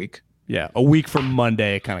next week. Yeah, a week from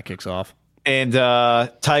Monday it kind of kicks off. And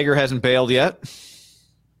Tiger hasn't bailed yet.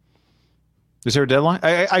 Is there a deadline?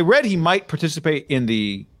 I read he might participate in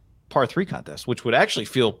the par 3 contest, which would actually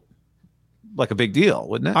feel like a big deal,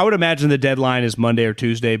 wouldn't it? I would imagine the deadline is Monday or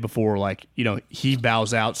Tuesday before, he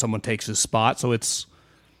bows out, someone takes his spot. So it's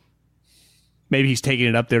maybe he's taking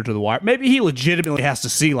it up there to the wire. Maybe he legitimately has to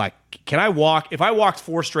see, can I walk? If I walked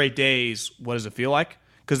 4 straight days, what does it feel like?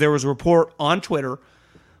 Because there was a report on Twitter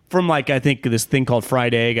from, I think this thing called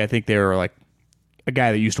Fried Egg. I think they were, a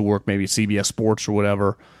guy that used to work maybe at CBS Sports or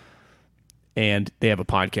whatever. And they have a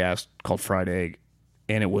podcast called Fried Egg.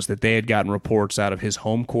 And it was that they had gotten reports out of his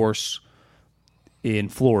home course in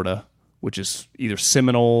Florida, which is either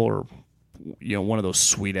Seminole or, one of those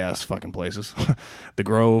sweet-ass fucking places, the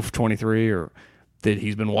Grove 23, or that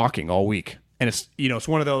he's been walking all week. And it's, it's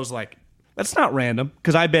one of those, that's not random,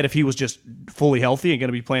 because I bet if he was just fully healthy and going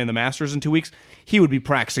to be playing the Masters in 2 weeks, he would be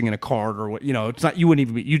practicing in a cart or, it's not, you wouldn't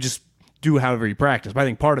even be, you just do however you practice. But I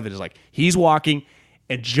think part of it is, he's walking,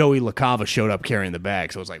 and Joey LaCava showed up carrying the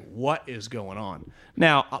bag. So it's what is going on?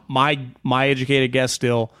 Now, my educated guess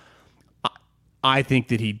still, I think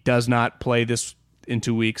that he does not play this in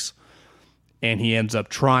 2 weeks, and he ends up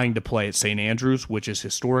trying to play at St. Andrews, which is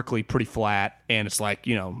historically pretty flat, and it's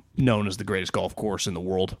known as the greatest golf course in the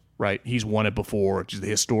world, right? He's won it before, which is the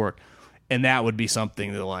historic, and that would be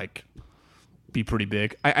something that, be pretty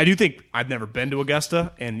big. I do think I've never been to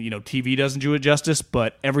Augusta, and TV doesn't do it justice,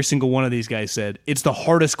 but every single one of these guys said it's the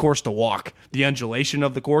hardest course to walk. The undulation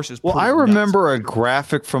of the course is I remember a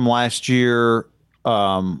graphic from last year.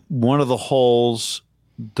 One of the holes,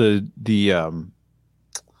 the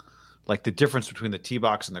difference between the tee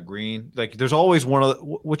box and the green. There's always one of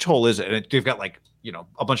which hole is it? And they've got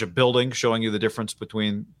a bunch of buildings showing you the difference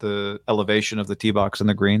between the elevation of the tee box and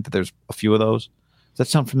the green. That there's a few of those. Does that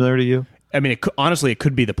sound familiar to you? I mean, honestly, it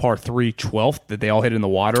could be the par 3 12th that they all hit in the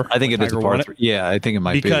water. I think it is the par 3. Yeah, I think it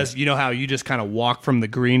might be. Because you know how you just kind of walk from the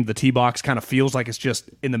green, the tee box kind of feels like it's just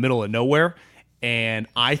in the middle of nowhere. And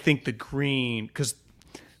I think the green, because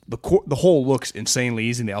the hole looks insanely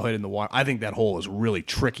easy and they all hit in the water. I think that hole is really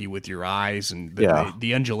tricky with your eyes and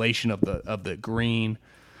the undulation of the green.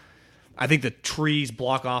 I think the trees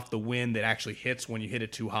block off the wind that actually hits when you hit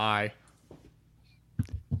it too high.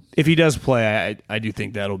 if he does play, I do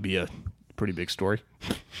think that'll be a pretty big story.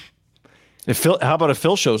 How about if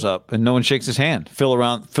Phil shows up and no one shakes his hand?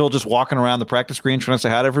 Phil just walking around the practice green trying to say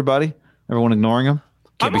hi to everybody. Everyone ignoring him.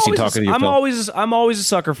 Can't be seen talking to you, Phil. I'm always a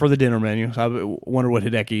sucker for the dinner menu. So I wonder what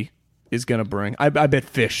Hideki is going to bring. I bet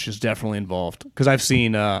Fish is definitely involved because I've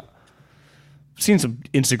seen some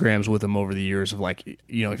Instagrams with him over the years of like,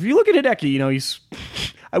 if you look at Hideki, he's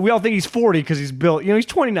we all think he's 40 because he's built. He's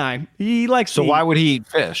 29. He likes. So why would he eat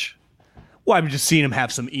fish? Well, I've just seen him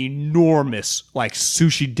have some enormous like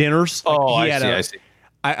sushi dinners. I see.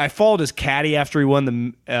 I followed his caddy after he won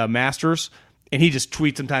the Masters, and he just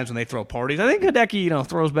tweets sometimes when they throw parties. I think Hideki,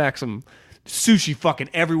 throws back some sushi fucking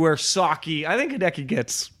everywhere, sake. I think Hideki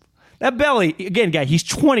gets that belly again, guy. He's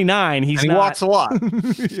 29. He walks a lot.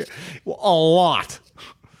 Well, a lot.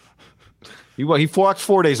 He walks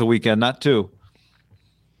 4 days a weekend, not 2.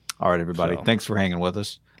 All right, everybody. So. Thanks for hanging with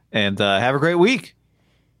us, and have a great week.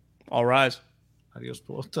 All rise. Adios,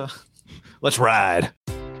 pelota. Let's ride.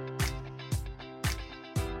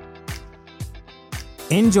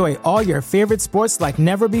 Enjoy all your favorite sports like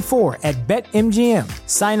never before at BetMGM.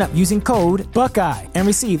 Sign up using code Buckeye and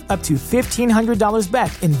receive up to $1,500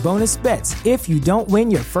 back in bonus bets if you don't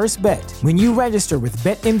win your first bet. When you register with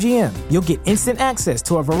BetMGM, you'll get instant access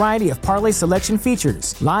to a variety of parlay selection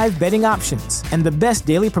features, live betting options, and the best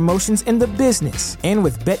daily promotions in the business. And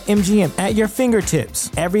with BetMGM at your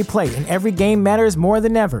fingertips, every play and every game matters more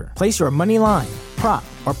than ever. Place your money line, prop,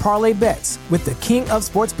 or parlay bets with the king of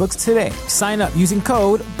sportsbooks today. Sign up using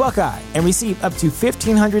code Buckeye and receive up to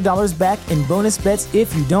 $1,500 back in bonus bets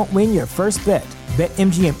if you don't win your first bet.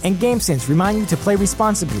 BetMGM and GameSense remind you to play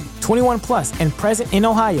responsibly. 21 plus and present in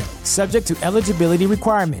Ohio, subject to eligibility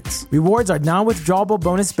requirements. Rewards are non-withdrawable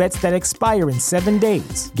bonus bets that expire in 7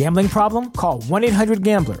 days. Gambling problem? Call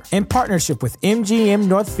 1-800-GAMBLER. In partnership with MGM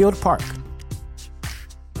Northfield Park.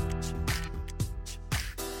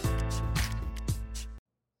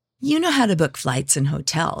 You know how to book flights and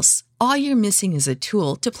hotels. All you're missing is a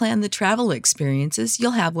tool to plan the travel experiences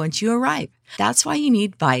you'll have once you arrive. That's why you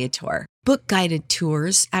need Viator. Book guided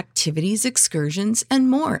tours, activities, excursions,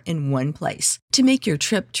 and more in one place to make your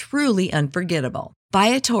trip truly unforgettable.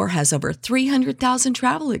 Viator has over 300,000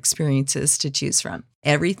 travel experiences to choose from.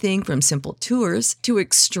 Everything from simple tours to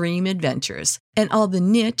extreme adventures and all the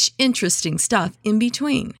niche, interesting stuff in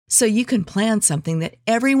between. So you can plan something that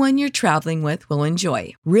everyone you're traveling with will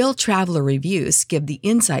enjoy. Real traveler reviews give the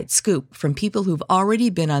inside scoop from people who've already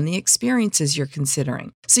been on the experiences you're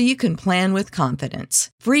considering. So you can plan with confidence.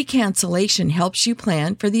 Free cancellation helps you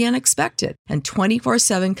plan for the unexpected. And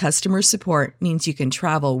 24/7 customer support means you can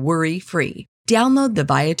travel worry-free. Download the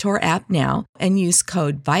Viator app now and use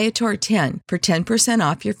code Viator10 for 10%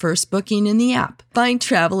 off your first booking in the app. Find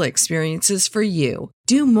travel experiences for you.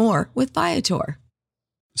 Do more with Viator.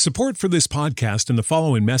 Support for this podcast and the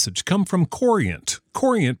following message come from Corient.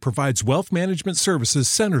 Corient provides wealth management services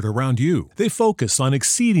centered around you. They focus on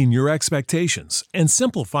exceeding your expectations and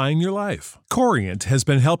simplifying your life. Corient has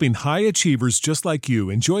been helping high achievers just like you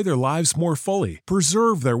enjoy their lives more fully,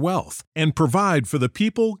 preserve their wealth, and provide for the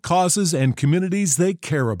people, causes, and communities they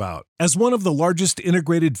care about. As one of the largest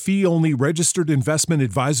integrated fee-only registered investment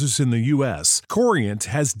advisors in the U.S., Corient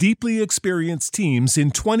has deeply experienced teams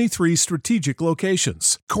in 23 strategic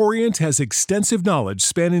locations. Corient has extensive knowledge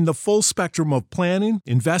spanning the full spectrum of planning,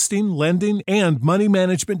 investing, lending, and money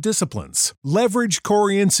management disciplines. Leverage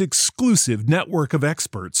Corient's exclusive network of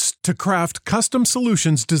experts to craft custom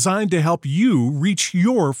solutions designed to help you reach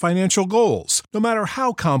your financial goals, no matter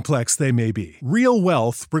how complex they may be. Real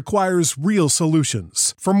wealth requires real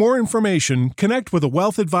solutions. For more information, connect with a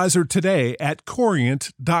wealth advisor today at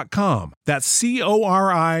Corient.com. That's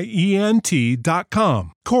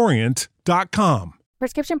Corient.com. Corient.com.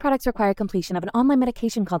 Prescription products require completion of an online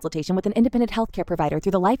medication consultation with an independent healthcare provider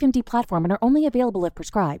through the LifeMD platform and are only available if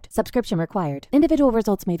prescribed. Subscription required. Individual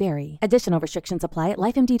results may vary. Additional restrictions apply at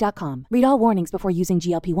LifeMD.com. Read all warnings before using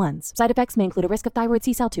GLP-1s. Side effects may include a risk of thyroid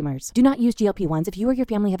C-cell tumors. Do not use GLP-1s if you or your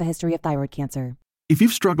family have a history of thyroid cancer. If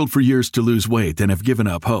you've struggled for years to lose weight and have given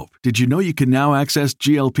up hope, did you know you can now access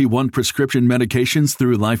GLP-1 prescription medications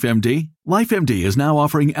through LifeMD? LifeMD is now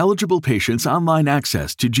offering eligible patients online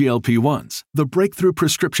access to GLP-1s, the breakthrough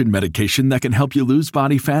prescription medication that can help you lose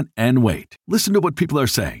body fat and weight. Listen to what people are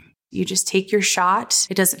saying. You just take your shot.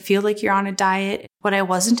 It doesn't feel like you're on a diet. What I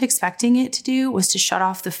wasn't expecting it to do was to shut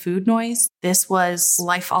off the food noise. This was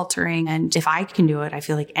life-altering, and if I can do it, I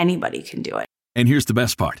feel like anybody can do it. And here's the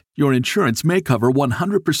best part. Your insurance may cover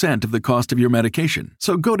 100% of the cost of your medication.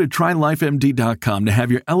 So go to TryLifeMD.com to have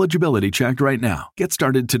your eligibility checked right now. Get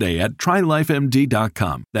started today at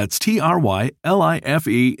TryLifeMD.com. That's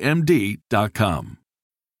TryLifeMD.com.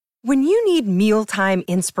 When you need mealtime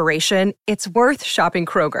inspiration, it's worth shopping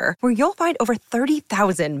Kroger, where you'll find over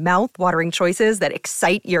 30,000 mouth-watering choices that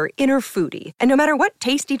excite your inner foodie. And no matter what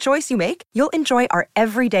tasty choice you make, you'll enjoy our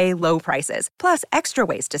everyday low prices, plus extra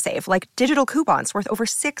ways to save, like digital coupons worth over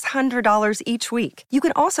 $600 each week. You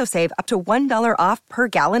can also save up to $1 off per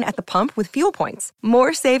gallon at the pump with fuel points.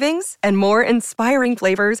 More savings and more inspiring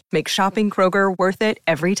flavors make shopping Kroger worth it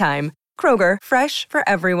every time. Kroger, fresh for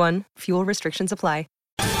everyone. Fuel restrictions apply.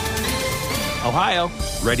 Ohio,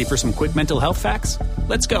 ready for some quick mental health facts?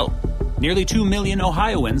 Let's go. Nearly 2 million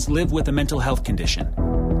Ohioans live with a mental health condition.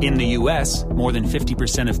 In the U.S., more than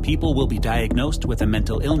 50% of people will be diagnosed with a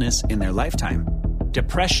mental illness in their lifetime.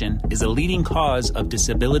 Depression is a leading cause of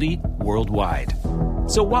disability worldwide.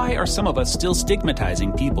 So why are some of us still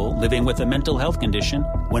stigmatizing people living with a mental health condition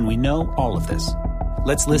when we know all of this?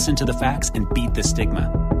 Let's listen to the facts and beat the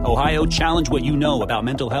stigma. Ohio, challenge what you know about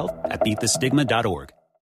mental health at beatthestigma.org.